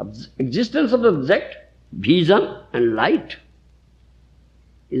 Existence of the object, vision and light.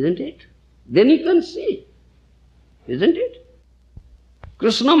 Isn't it? Then you can see. Isn't it?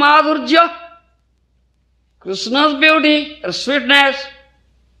 Kṛṣṇa madhurya, Krishna's beauty, or sweetness,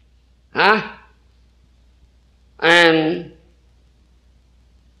 and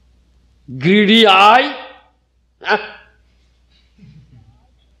greedy eye,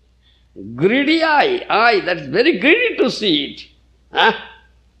 greedy eye, that's very greedy to see it.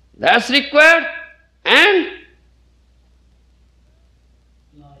 That's required. And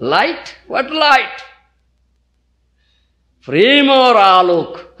light, what light? Prema or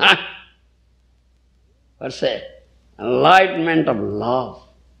alok. What's that? Enlightenment of love.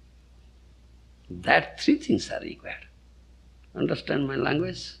 That three things are required. Understand my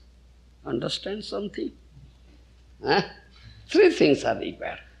language? Understand something? Three things are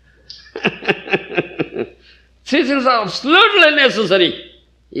required. Three things are absolutely necessary.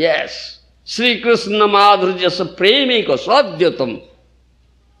 Yes. Sri Kṛṣṇa madhurya premika sadhyatam.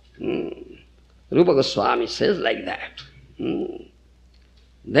 Rupa Goswami says like that.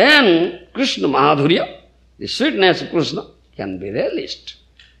 Then Kṛṣṇa madhurya, the sweetness of Kṛṣṇa, can be realized.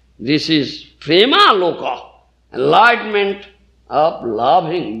 This is prema loka, enlightenment of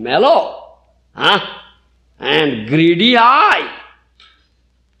loving mellow, and greedy eye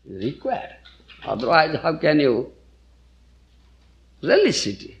is required. Otherwise, how can you relish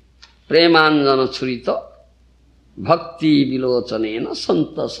it? Premanjana churita bhakti vilochanena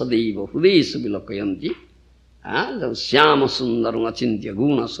santa sadeva hudesha vilakayanti Śyāma sundaram achintya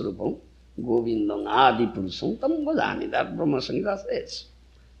guna sarupam Govindam adi purusam tam bhajami. That Brahma Samhita says.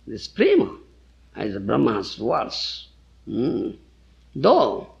 This prema is Brahma's words.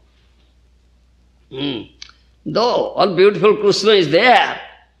 Though all beautiful Kṛṣṇa is there,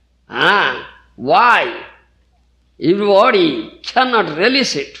 why? Everybody cannot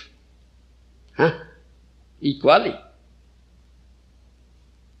relish it equally.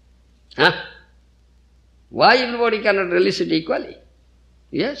 Why everybody cannot relish it equally?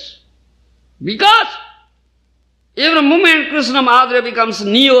 Yes. Because every moment Kṛṣṇa madhurya becomes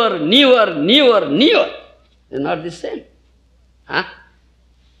newer. It's not the same.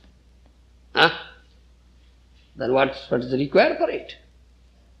 Then what is required for it?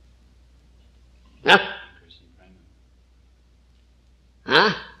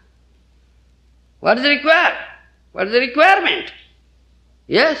 What is required? What is the requirement?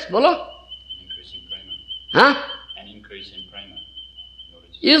 Yes, bolo. An increase in prema.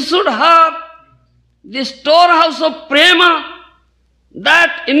 You should have the storehouse of prema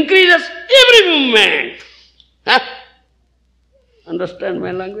that increases every moment. Understand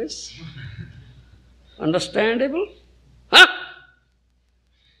my language? Understandable?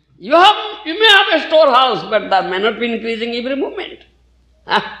 You may have a storehouse, but that may not be increasing every moment.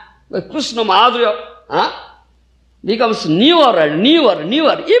 But Kṛṣṇa madhurya becomes newer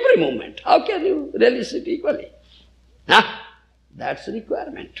every moment. How can you relish it equally? That's the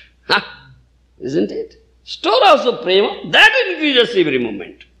requirement. Isn't it? Storehouse of prema, that increases every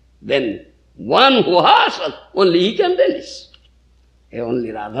moment. Then one who has, only he can relish. Only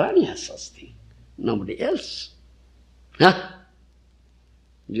Rādhārāṇī has such thing. Nobody else. Do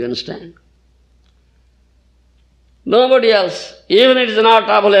you understand? Nobody else. Even it is not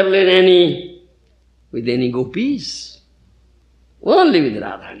available with any gopis. Only with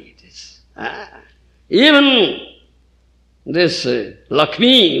Rādhārāṇī it is. Even this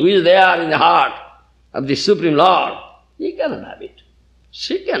Lakshmi, who is there in the heart of the Supreme Lord, he cannot have it.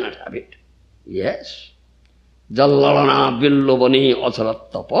 She cannot have it. Yes. Jallalana billovani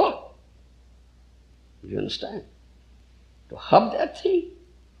acharattapa Do you understand? To have that thing.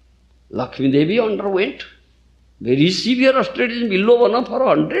 Lakshmi Devi underwent very severe austerities in Villovana for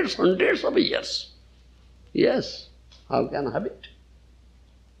hundreds of years. Yes, how can I have it?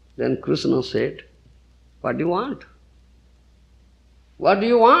 Then Kṛṣṇa said, what do you want? What do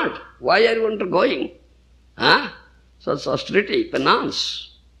you want? Why are you undergoing? Such austerity,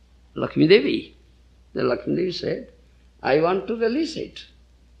 penance. Lakshmi Devi. Then Lakshmi Devi said, I want to release it.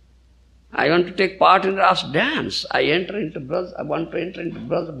 I want to take part in Ras dance. I want to enter into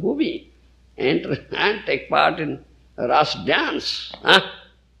Braj Bhumi. Enter and take part in Ras dance.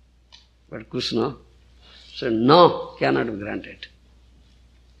 But Kṛṣṇa said, no, cannot be granted.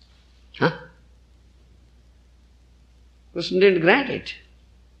 Kṛṣṇa didn't grant it.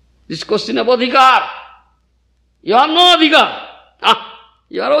 This question of adhikar. You are no adhikar.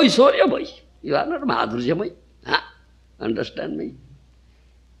 You are Aishwarya boy. You are not Madhurya boy. Understand me?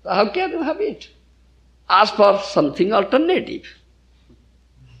 So how can you have it? Ask for something alternative.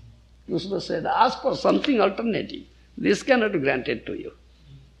 Kṛṣṇa said, ask for something alternative. This cannot be granted to you.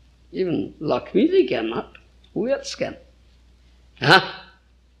 Even Lakshmi ji cannot. Who else can?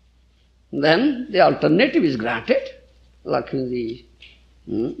 Then the alternative is granted. Lakshmi ji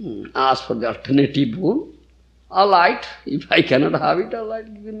asked for the alternative boon. All right, if I cannot have it, all right,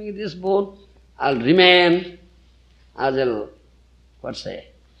 give me this boon. I'll remain as a,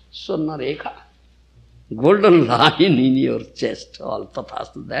 Swarna Rekha, golden line in your chest. All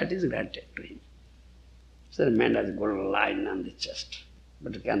tathastu, that is granted to him. So remain as a golden line on the chest.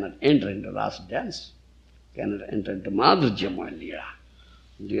 But you cannot enter into Rasa dance. Cannot enter into Madhurya Leela.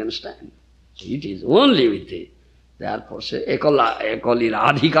 Do you understand? So it is only with the, therefore say, ekali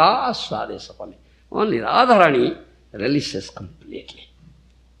radhika swade sapale. Only Rādhārāṇī relishes completely.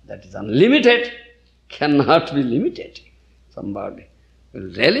 That is unlimited, cannot be limited. Somebody will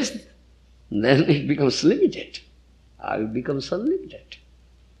relish, then it becomes limited. Or it becomes unlimited.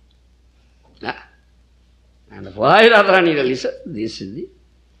 And why Rādhārāṇī relishes? This is the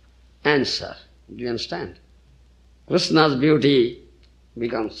answer. Do you understand? Krishna's beauty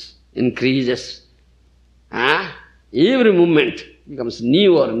increases. Every moment becomes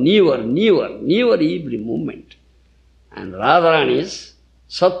newer every moment. And Rādhārāṇī's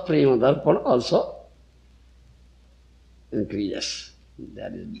Sat-prema darpana also increases.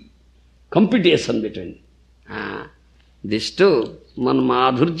 There is competition between these two. Man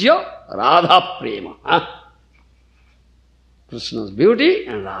madhurya, radha prema. Krishna's beauty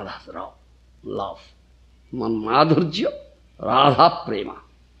and Radha's love. Man madhurya, radha prema.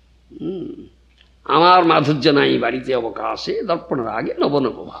 আমার মাধুর্য নাই বাড়িতে অবকাশে দর্পণ রাগে নব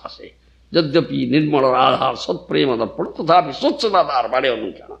নব ভাসে যদ্যপি নির্মল রাধার সৎপ্রেম দর্পণ তথাপি স্বচ্ছ রাধার বাড়ে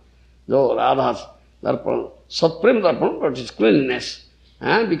অনুক্ষণ जो Radha's darpan, Satprem darpan, but its cleanliness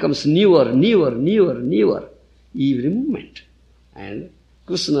becomes newer every moment. And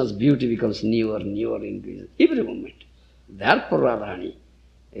Krishna's beauty becomes newer increases every moment. Therefore Rādhārāṇī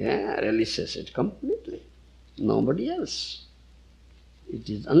relishes it completely. Nobody else. It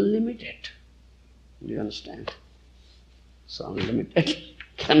is unlimited. Do you understand? So unlimited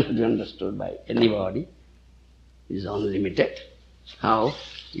cannot be understood by anybody. It is unlimited. How?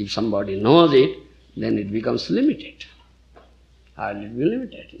 If somebody knows it, then it becomes limited. How will it be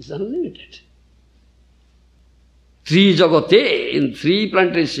limited? It's unlimited. Three jagate, in three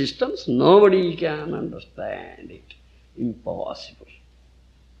planetary systems, nobody can understand it. Impossible.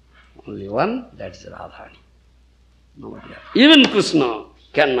 Only one, that is Rādhārāṇī. Nobody else. Even Kṛṣṇa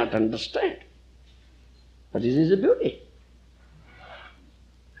cannot understand. But it is a beauty.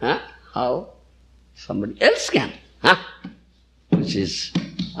 How? Somebody else can. Which is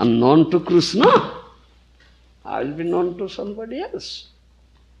unknown to Kṛṣṇa. How will be known to somebody else?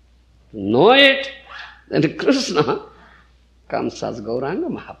 To know it, then Kṛṣṇa comes as Gauranga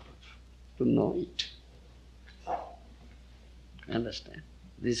Mahāprabhu. To know it. Understand?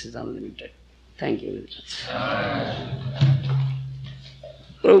 This is unlimited. Thank you very much.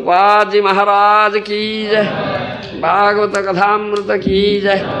 Prabhupada Ji Maharaj ki jai, Bhāgavata Kathamrita ki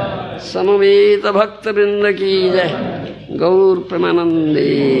jai, Samaveta Bhakta Vrinda ki jai, Gour Premanande.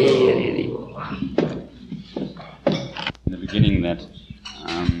 In the beginning that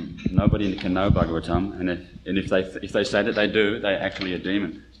nobody can know Bhagavatam, and if they say that they do, they're actually a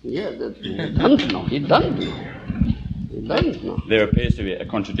demon. Yeah, he doesn't know. He doesn't know. There appears to be a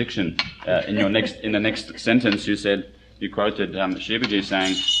contradiction in the next sentence. You quoted Shivaji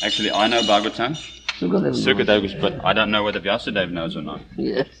saying, actually I know Bhagavatam, Sukadeva, but I don't know whether Vyāsadeva knows or not.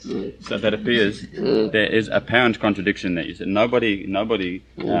 Yes. So that appears there is apparent contradiction there. You said nobody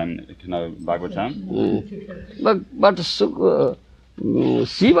can know Bhagavatam.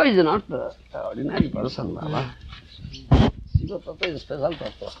 Shiva is not the ordinary person, Baba. Shiva Tattva is a special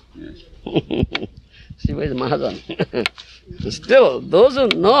Tattva. Yes. Shiva is Mahajan. Still, those who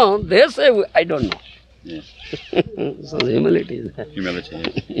know, they say, I don't know. Yes. So humility is there.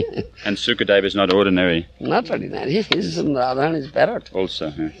 Humility, yes. And Sukadeva is not ordinary. Not ordinary. He's Rādhārāṇī's parrot. Also,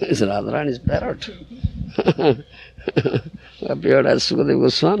 yeah. He's Rādhārāṇī's parrot. Appeared as Sukadeva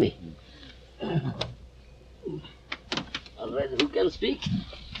Goswami. Otherwise, who can speak?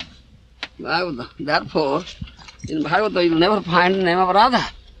 Bhagavata. Therefore, in Bhagavata you will never find the name of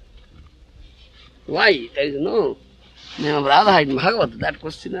Radha. Why? There is no name of Radha in Bhagavata. That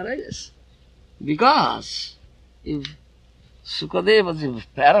question arises. Because if Sukadeva was a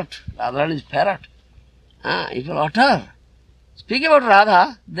parrot, Rādhārāṇī's parrot, if you utter, speak about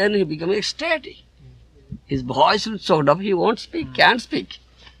Radha, then he becomes ecstatic. His voice will choked up, he won't speak, can't speak.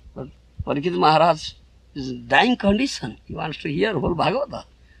 But Parikshit Maharaj is in dying condition. He wants to hear whole Bhagavata.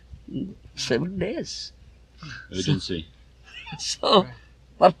 7 days. Urgency. So,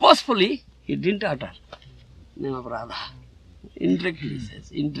 purposefully, he didn't utter name of Radha. Indirectly, he says,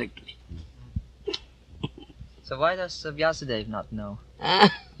 indirectly. So why does Vyāsadeva not know?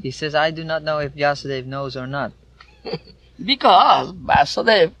 He says, I do not know if Vyāsadeva knows or not. Because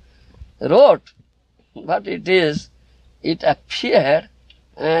Vyāsadeva wrote what it is, it appeared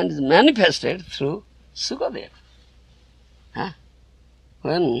and is manifested through Sukadeva.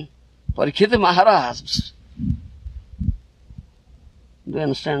 When Parikshit Maharaj, do you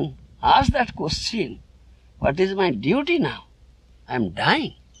understand, asked that question, what is my duty now? I am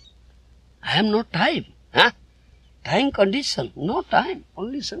dying. I have no time. Dying condition, no time,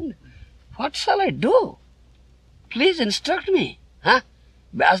 only Sunday. What shall I do? Please instruct me.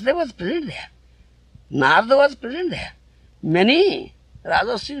 Vyāsadeva was present there. Narada was present there. Many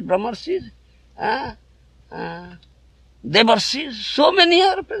Rajarshis, Brahmarshis, Devarshis, so many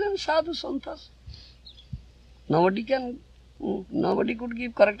are present, sadhu santas. Nobody could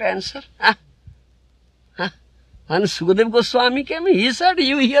give correct answer. When Sukadeva Goswami came, he said,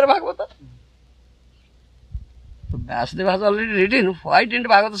 you hear Bhagavata. So Vyāsadeva has already written, why didn't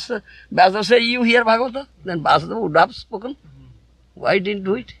Vyāsadeva say, you hear Bhagavata? Then Vyāsadeva would have spoken. Why didn't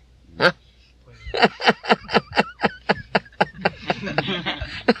do it?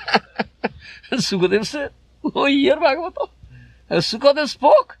 Sukadeva said, oh, hear Bhagavata. Sukadeva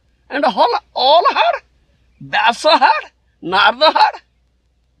spoke, and all heard. Vyasa heard, Narada heard.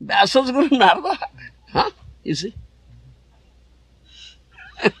 Vyasa's Guru Narada heard. You see?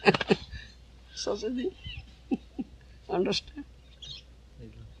 Such a thing. Understand?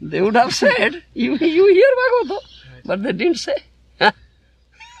 They would have said, you hear Bhagavata, but they didn't say.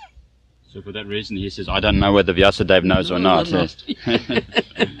 So for that reason he says, I don't know whether Vyāsadeva knows or not. Yes.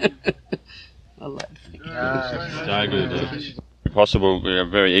 Possible, we are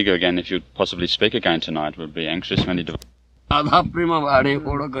very eager again. If you'd possibly speak again tonight, we'd be anxious when you do. Radha prema vade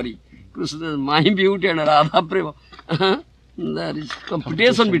podo kari. Krishna is my beauty and Radha prema. There is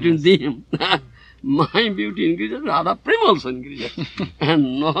competition between them. My beauty increases, Radha prema also increases.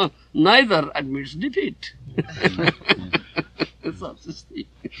 And neither admits defeat.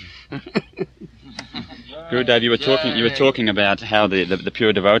 Gurudev, you were talking about how the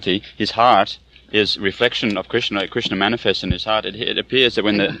pure devotee, his heart is reflection of Krishna. Krishna manifests in his heart. It appears that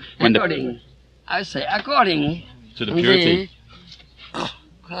according to the purity,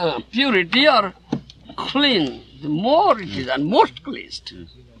 purity or clean, the more it is and most cleansed.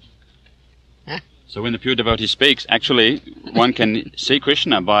 So when the pure devotee speaks, actually one can see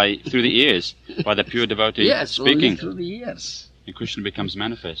Krishna through the ears, by the pure devotee speaking. Only through the ears. And Krishna becomes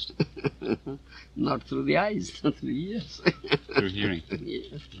manifest. Not through the eyes, not through the ears. Through hearing.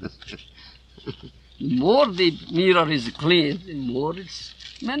 Yes. The more the mirror is clean, the more its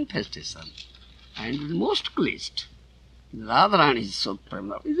manifestation. And the most cleansed. Rādhārāṇī is so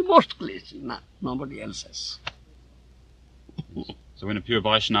primary, is the most cleansed, nobody else has. So when a pure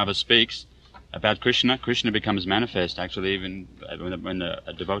Vaishnava speaks about Krishna, Krishna becomes manifest. Actually, even when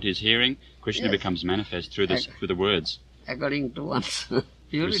a devotee is hearing, Krishna becomes manifest through the words. According to one's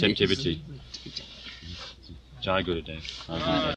receptivity. Jai Gurudev.